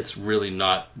 It's really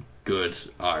not good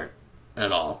art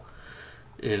at all,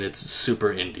 and it's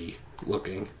super indie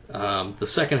looking. The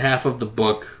second half of the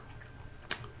book,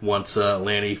 once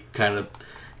Lanny kind of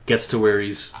gets to where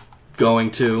he's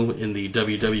going to in the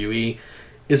WWE,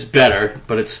 is better,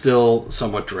 but it's still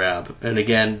somewhat drab. And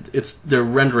again, they're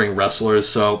rendering wrestlers,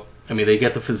 so I mean they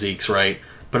get the physiques right,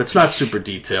 but it's not super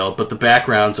detailed. But the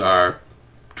backgrounds are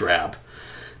drab.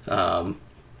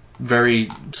 Very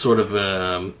sort of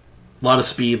a lot of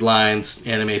speed lines,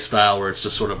 anime style, where it's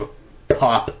just sort of a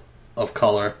pop of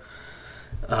color.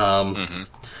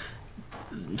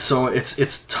 So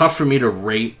it's tough for me to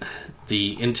rate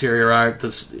the interior art.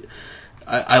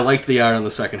 I like the art on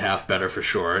the second half better for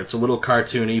sure. It's a little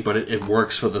cartoony, but it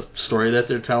works for the story that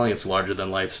they're telling. It's larger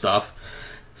than life stuff.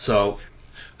 So,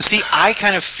 see, I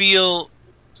kind of feel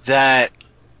that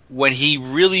when he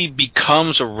really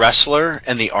becomes a wrestler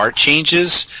and the art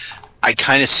changes, I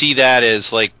kind of see that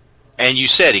as like, and you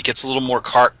said it gets a little more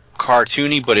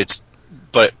cartoony, but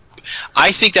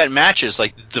I think that matches.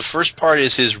 Like the first part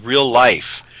is his real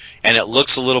life, and it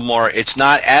looks a little more. It's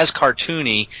not as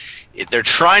cartoony. They're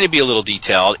trying to be a little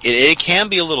detailed. It can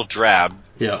be a little drab.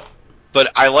 Yeah.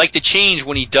 But I like the change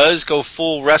when he does go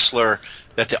full wrestler.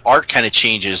 That the art kind of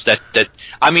changes.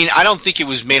 I mean, I don't think it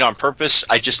was made on purpose.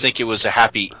 I just think it was a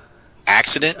happy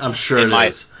accident. I'm sure it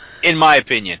is. In my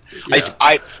opinion, Yeah.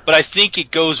 But I think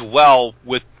it goes well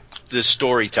with the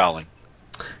storytelling.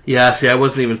 Yeah, see, I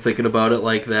wasn't even thinking about it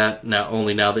like that.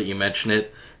 Only now that you mention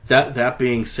it. That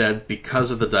being said,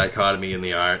 because of the dichotomy in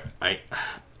the art, I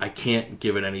can't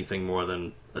give it anything more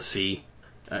than a C,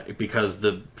 because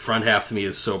the front half to me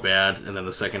is so bad, and then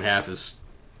the second half is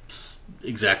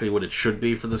exactly what it should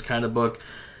be for this kind of book.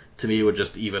 To me, it would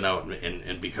just even out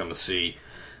and become a C.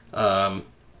 So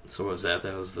what was that?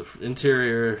 That was the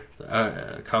interior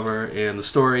cover and the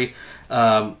story.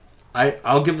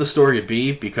 I'll give the story a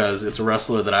B because it's a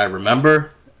wrestler that I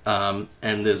remember, and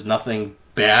there's nothing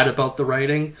bad about the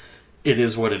writing. It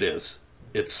is what it is.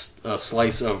 It's a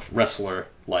slice of wrestler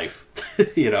life,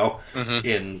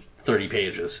 in 30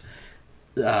 pages.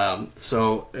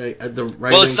 So the writing...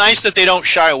 Well, it's nice that they don't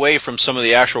shy away from some of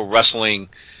the actual wrestling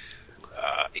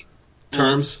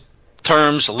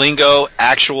terms, lingo,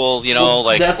 actual, you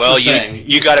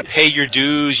got to pay your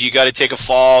dues, you got to take a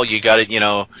fall, you got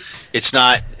to, it's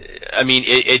not, I mean,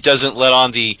 it doesn't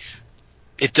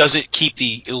it doesn't keep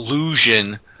the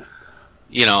illusion,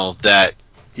 that...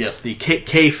 Yes, the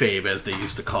kayfabe, as they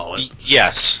used to call it.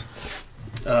 Yes.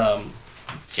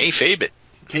 Kayfabe it.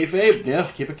 Kayfabe,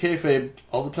 yeah, keep it kayfabe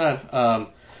all the time.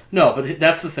 No, but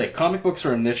that's the thing. Comic books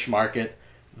are a niche market.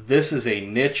 This is a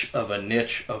niche of a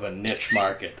niche of a niche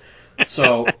market.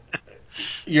 So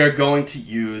you're going to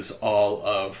use all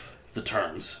of the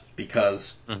terms,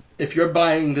 because if you're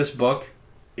buying this book,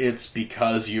 it's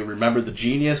because you remember the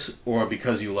genius or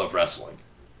because you love wrestling.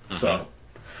 So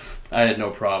I had no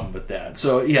problem with that.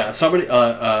 So yeah, somebody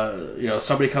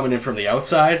coming in from the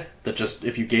outside that just,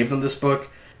 if you gave them this book,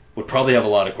 would probably have a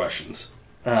lot of questions.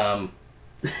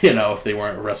 If they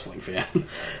weren't a wrestling fan.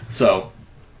 So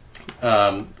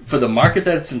for the market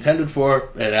that it's intended for,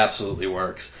 it absolutely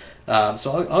works.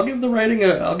 So I'll give the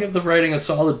writing a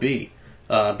solid B,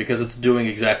 because it's doing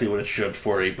exactly what it should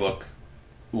for a book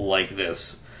like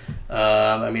this.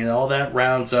 I mean, all that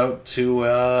rounds out to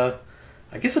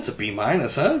I guess it's a B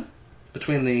minus, huh?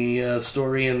 Between the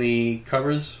story and the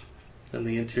covers and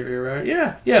the interior art.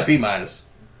 Yeah, B minus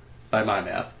by my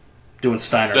math. Doing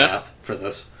Steiner math for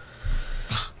this.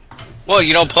 Well,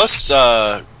 plus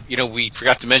we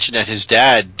forgot to mention that his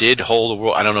dad did hold the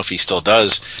world. I don't know if he still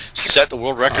does. Set the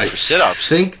world record for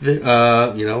sit-ups. I think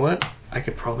that you know what? I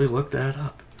could probably look that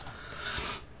up.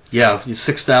 Yeah, he's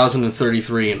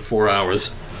 6,033 in 4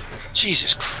 hours.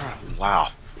 Jesus Christ! Wow.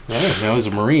 Yeah, now he's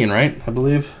a Marine, right? I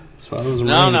believe his father was a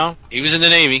Marine. No, he was in the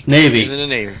Navy. Navy. He was in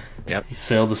the Navy. Yep. He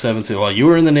sailed the seven seas. Well, you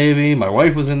were in the Navy. My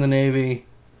wife was in the Navy.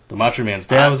 The Macho Man's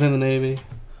dad was in the Navy.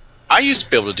 I used to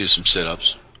be able to do some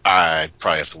sit-ups. I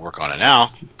probably have to work on it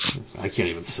now. I can't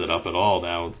even sit up at all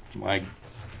now. My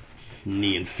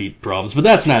knee and feet problems. But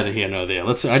that's neither here nor there.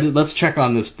 Let's check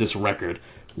on this record.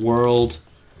 World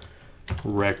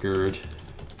record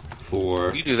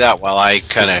for... You do that while I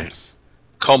kind of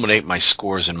culminate my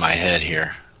scores in my head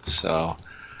here. So,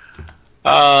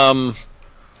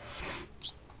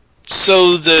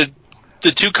 so the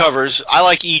two covers, I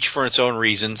like each for its own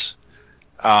reasons.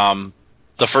 The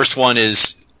first one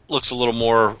looks a little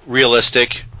more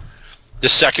realistic. The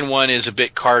second one is a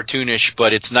bit cartoonish,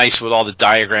 but it's nice with all the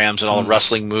diagrams and all the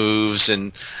wrestling moves,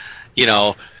 and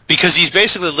because he's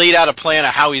basically laid out a plan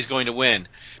of how he's going to win.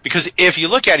 Because if you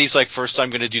look at it, he's like, first I'm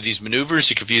going to do these maneuvers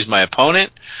to confuse my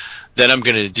opponent. Then I'm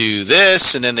going to do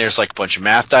this, and then there's like a bunch of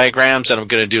math diagrams, and I'm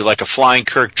going to do like a flying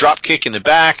Kirk drop kick in the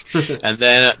back, and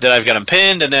then I've got him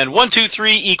pinned, and then 1, 2,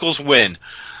 3 equals win.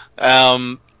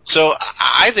 So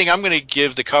I think I'm going to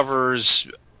give the covers.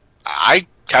 I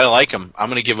kind of like them. I'm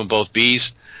going to give them both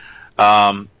B's.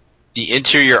 The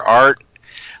interior art,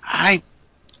 I'm.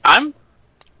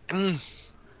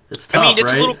 It's tough, I mean,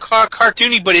 it's right? a little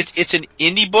cartoony, but it's an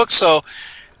indie book, so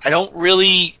I don't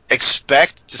really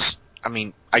expect this. I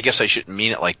mean, I guess I shouldn't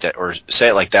mean it like that or say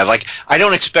it like that. Like, I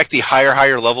don't expect the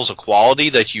higher levels of quality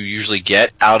that you usually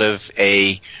get out of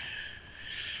a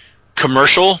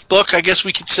commercial book, I guess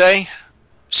we could say.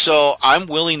 So I'm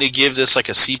willing to give this like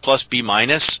a C plus B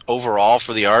minus overall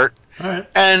for the art. All right.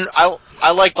 And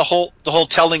I like the whole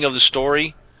telling of the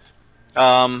story.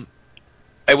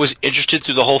 I was interested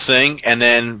through the whole thing, and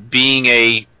then being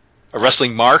a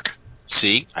wrestling mark,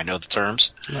 see, I know the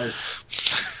terms.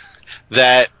 Nice.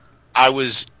 That I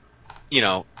was,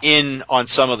 in on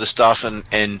some of the stuff,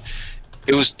 and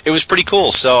it was pretty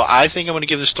cool. So I think I'm going to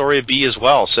give the story a B as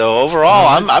well. So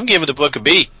overall, I'm giving the book a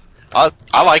B. I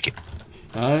like it.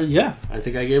 Yeah, I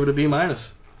think I gave it a B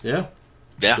minus. Yeah.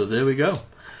 Yeah. So there we go.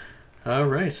 All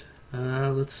right.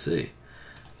 Let's see.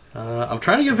 I'm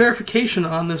trying to get verification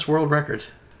on this world record.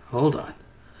 Hold on.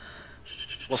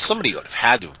 Well, somebody would have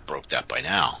had to have broke that by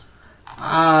now.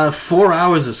 4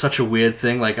 hours is such a weird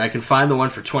thing. Like, I can find the one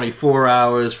for 24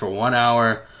 hours, for 1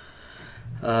 hour.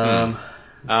 Oh,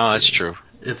 that's true.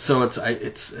 Maybe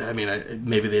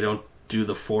they don't do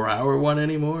the 4 hour one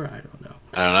anymore. I don't know.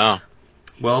 I don't know.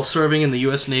 While serving in the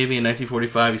U.S. Navy in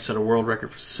 1945, he set a world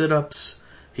record for sit-ups.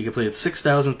 He completed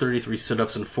 6,033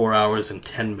 sit-ups in 4 hours and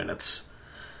 10 minutes.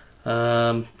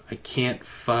 I can't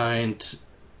find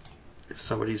if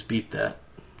somebody's beat that.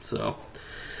 So,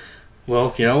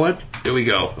 well, you know what? Here we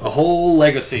go. A whole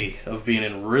legacy of being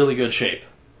in really good shape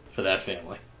for that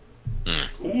family.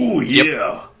 Ooh,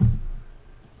 yeah.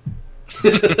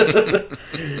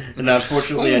 And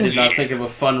unfortunately, I did not think of a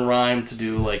fun rhyme to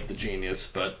do like the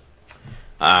genius, but...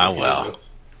 well.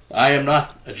 I am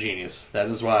not a genius. That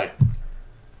is why.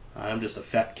 I am just a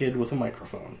fat kid with a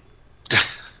microphone.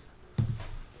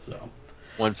 So...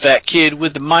 One fat kid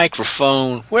with the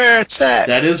microphone. Where it's at?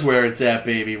 That is where it's at,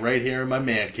 baby. Right here in my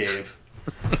man cave.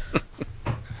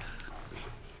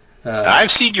 I've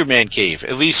seen your man cave.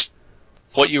 At least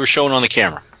what you were showing on the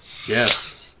camera.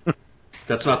 Yes.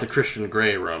 That's not the Christian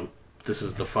Grey room. This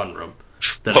is the fun room.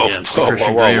 Then Whoa, again, the whoa,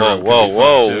 Christian whoa, Grey whoa, room whoa, can be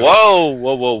fun,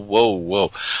 too.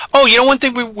 whoa. Oh, one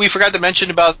thing we forgot to mention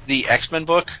about the X-Men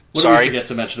book? What did we forget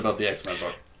to mention about the X-Men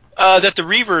book? That the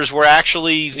Reavers were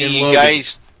actually the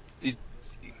guys...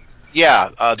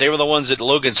 Yeah, they were the ones that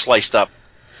Logan sliced up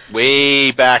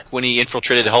way back when he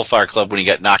infiltrated the Hellfire Club when he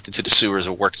got knocked into the sewers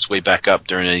and worked his way back up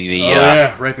during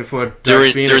right before Dark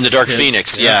during Phoenix the Dark hit.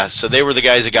 Phoenix. Yeah, so they were the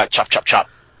guys that got chop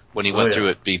when he went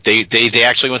through it. They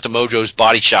actually went to Mojo's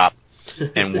body shop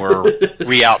and were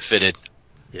re-outfitted.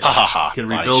 Yeah. Ha ha ha! Can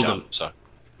Body rebuild shop, them. So.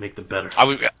 Make them better.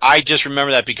 I just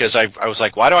remember that because I was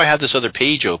like, why do I have this other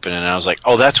page open? And I was like,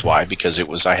 oh, that's why, because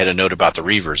I had a note about the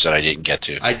Reavers that I didn't get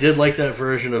to. I did like that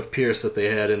version of Pierce that they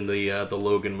had in the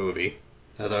Logan movie.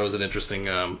 I thought it was an interesting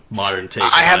modern take.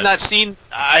 I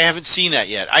haven't seen that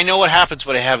yet. I know what happens,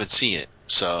 but I haven't seen it.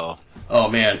 So. Oh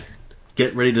man,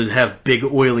 get ready to have big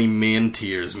oily man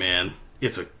tears, man.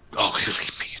 It's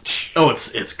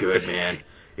good, man.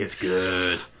 It's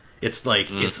good. It's like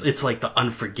it's like the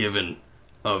Unforgiven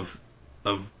of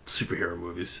superhero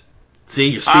movies. See,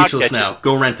 you're speechless now.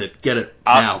 Go rent it. Get it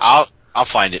now. I'll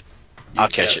find it. I'll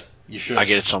catch it. You should. I'll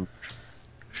get it some.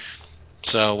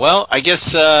 So, well, I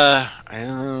guess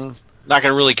I'm not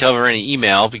going to really cover any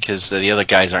email because the other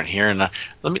guys aren't here. And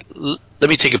let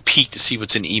me take a peek to see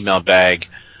what's in the email bag.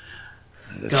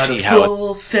 Got a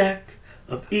full sack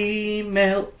of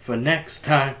email for next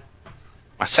time.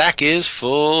 My sack is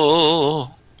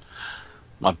full.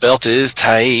 My belt is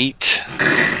tight.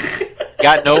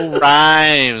 Got no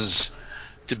rhymes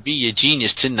to be a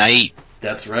genius tonight.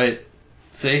 That's right.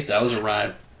 See, that was a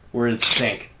rhyme. We're in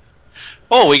sync.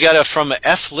 Oh, we got it from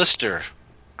F. Lister.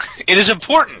 It is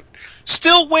important.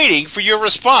 Still waiting for your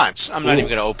response. I'm not even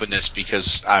going to open this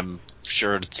because I'm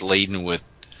sure it's laden with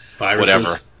viruses.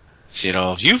 Whatever.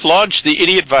 You've launched the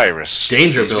idiot virus.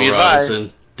 Danger, Please Bill be advised.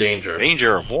 Robinson. Danger.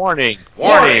 Danger. Warning.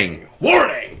 Warning.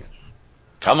 Warning.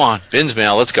 Come on. Bins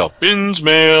mail. Let's go. Bins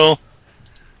mail.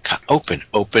 Open.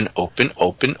 Oh, I'm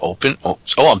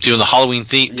doing the Halloween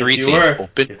theme. Yes, you are.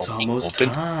 Open. It's almost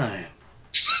time.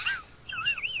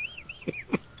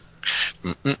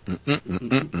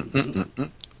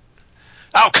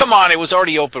 Oh, come on. It was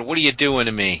already open. What are you doing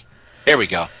to me? There we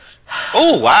go.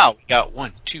 Oh, wow. We got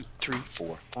 1, 2, 3,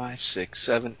 4, 5, 6,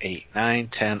 7, 8, 9,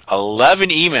 10, 11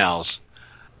 emails.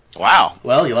 Wow.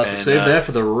 Well, you'll have to save that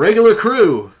for the regular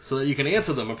crew so that you can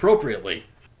answer them appropriately.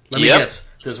 Let me guess.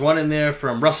 There's one in there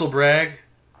from Russell Bragg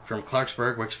from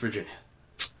Clarksburg, West Virginia.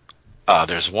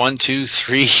 There's 1, 2,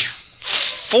 3,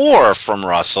 4 from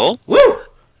Russell. Woo!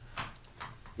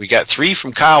 We got 3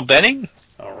 from Kyle Benning.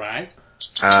 All right.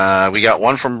 We got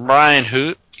 1 from Brian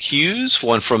Hughes,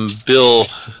 1 from Bill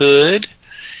Hood,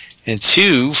 and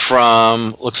 2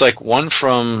 from, looks like 1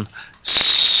 from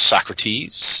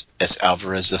Socrates S.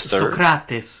 Alvarez III.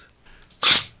 Socrates.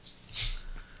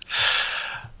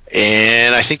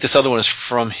 And I think this other one is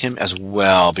from him as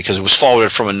well, because it was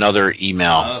forwarded from another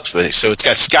email. Okay. So it's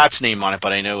got Scott's name on it,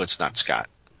 but I know it's not Scott.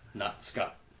 Not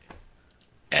Scott.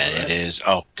 And it is,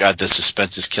 oh God, the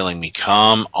suspense is killing me.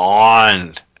 Come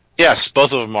on. Yes,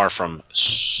 both of them are from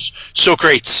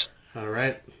Socrates. All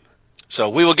right. So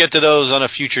we will get to those on a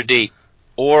future date.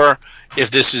 Or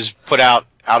if this is put out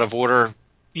of order,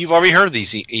 you've already heard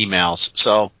these emails.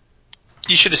 So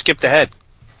you should have skipped ahead.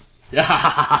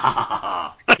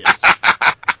 Yes.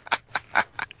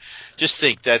 Just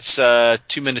think, that's 2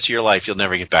 minutes of your life you'll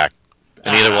never get back.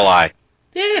 And neither will I.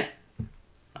 Yeah.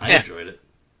 I enjoyed it.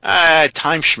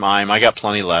 Time schmime. I got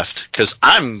plenty left. Because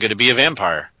I'm going to be a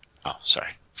vampire. Oh,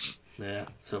 sorry. Yeah.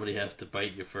 Somebody has to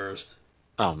bite you first.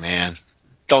 Oh, man.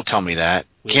 Don't tell me that.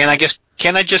 Can I just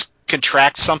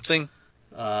contract something?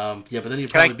 Yeah, but then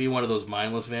you'd probably be one of those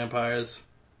mindless vampires.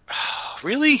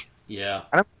 Really? Yeah.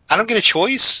 I don't get a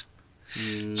choice?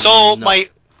 No.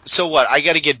 So what? I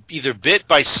got to get either bit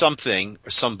by something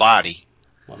or somebody.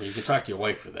 Well, you can talk to your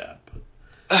wife for that.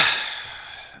 But...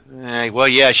 well,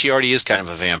 yeah, she already is kind of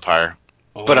a vampire.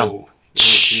 Oh,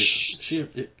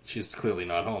 she's clearly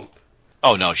not home.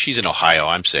 Oh no, she's in Ohio.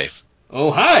 I'm safe. Oh,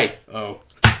 hi. Oh.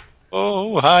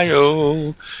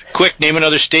 Ohio. Quick, name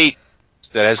another state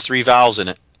that has 3 vowels in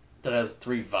it. That has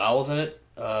 3 vowels in it?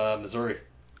 Missouri.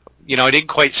 I didn't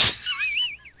quite.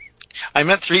 I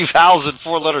meant 3 vowels and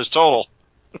 4 letters total.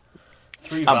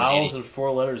 3 vowels and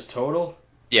 4 letters total?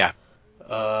 Yeah.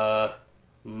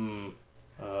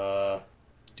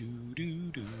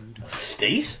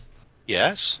 State?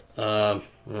 Yes. Oh,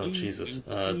 Jesus.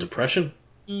 Depression?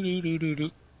 I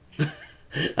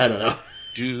don't know.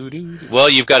 Well,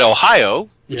 you've got Ohio,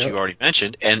 which you already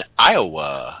mentioned, and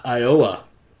Iowa. Iowa.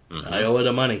 Mm-hmm. Iowa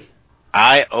to money.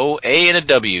 I-O-A and a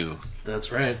W.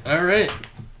 That's right. All right.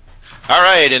 All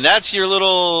right, and that's your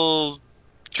little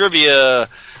trivia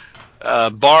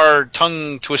bar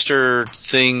tongue twister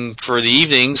thing for the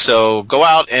evening. So go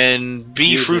out and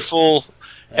be fruitful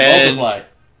and multiply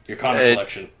your comic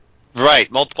collection.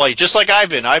 Right, multiply. Just like I've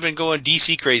been going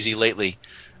DC crazy lately.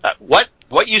 What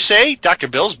you say? Dr.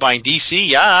 Bill's buying DC?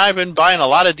 Yeah, I've been buying a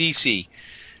lot of DC.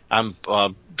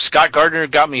 Scott Gardner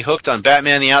got me hooked on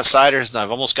Batman the Outsiders, and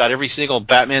I've almost got every single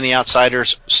Batman the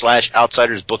Outsiders /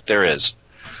 Outsiders book there is.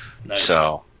 Nice.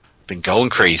 So, been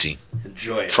going crazy.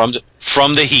 Enjoy it. From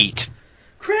the heat.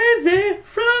 Crazy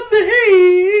from the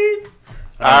heat.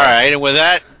 All right, and with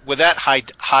that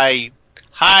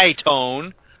high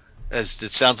tone, as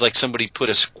it sounds like somebody put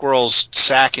a squirrel's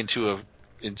sack into a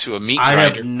meat grinder. I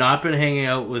have not been hanging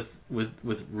out with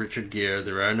Richard Gere.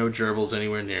 There are no gerbils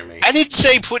anywhere near me. I didn't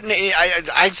say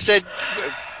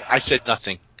I said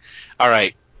nothing. All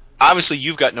right. Obviously,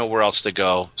 you've got nowhere else to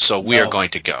go, so we are going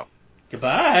to go.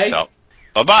 Goodbye. So,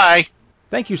 bye-bye.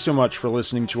 Thank you so much for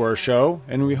listening to our show,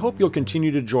 and we hope you'll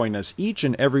continue to join us each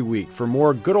and every week for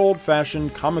more good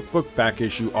old-fashioned comic book back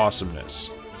issue awesomeness.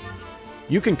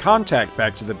 You can contact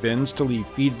Back to the Bins to leave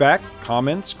feedback,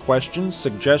 comments, questions,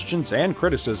 suggestions, and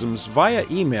criticisms via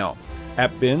email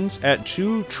at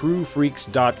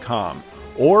bins@twotruefreaks.com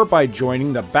or by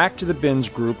joining the Back to the Bins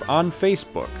group on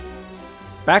Facebook.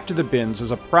 Back to the Bins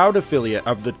is a proud affiliate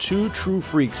of the Two True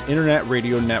Freaks Internet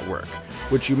Radio Network,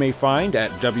 which you may find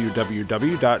at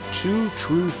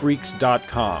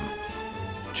www.twotruefreaks.com.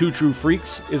 Two True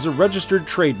Freaks is a registered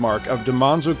trademark of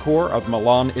DiManzo Corp of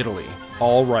Milan, Italy.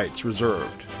 All rights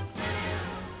reserved.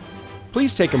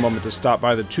 Please take a moment to stop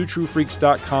by the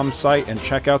twotruefreaks.com site and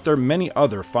check out their many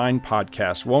other fine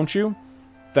podcasts, won't you?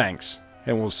 Thanks,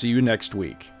 and we'll see you next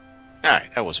week. All right,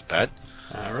 that wasn't bad.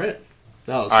 All right.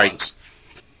 That was fun.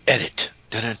 Edit.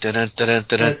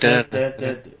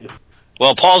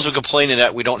 Well, Paul's been complaining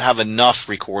that we don't have enough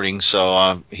recordings, so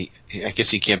I guess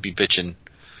he can't be bitching.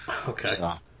 Okay.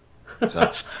 So.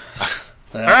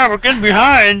 We're getting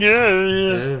behind.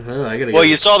 Well,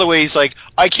 you saw the way he's like,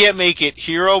 I can't make it.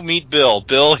 Hero meet Bill.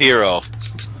 Bill Hero.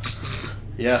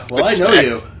 Yeah, well, I know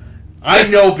you. I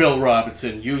know Bill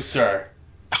Robinson. You, sir.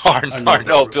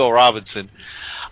 No, Bill Robinson.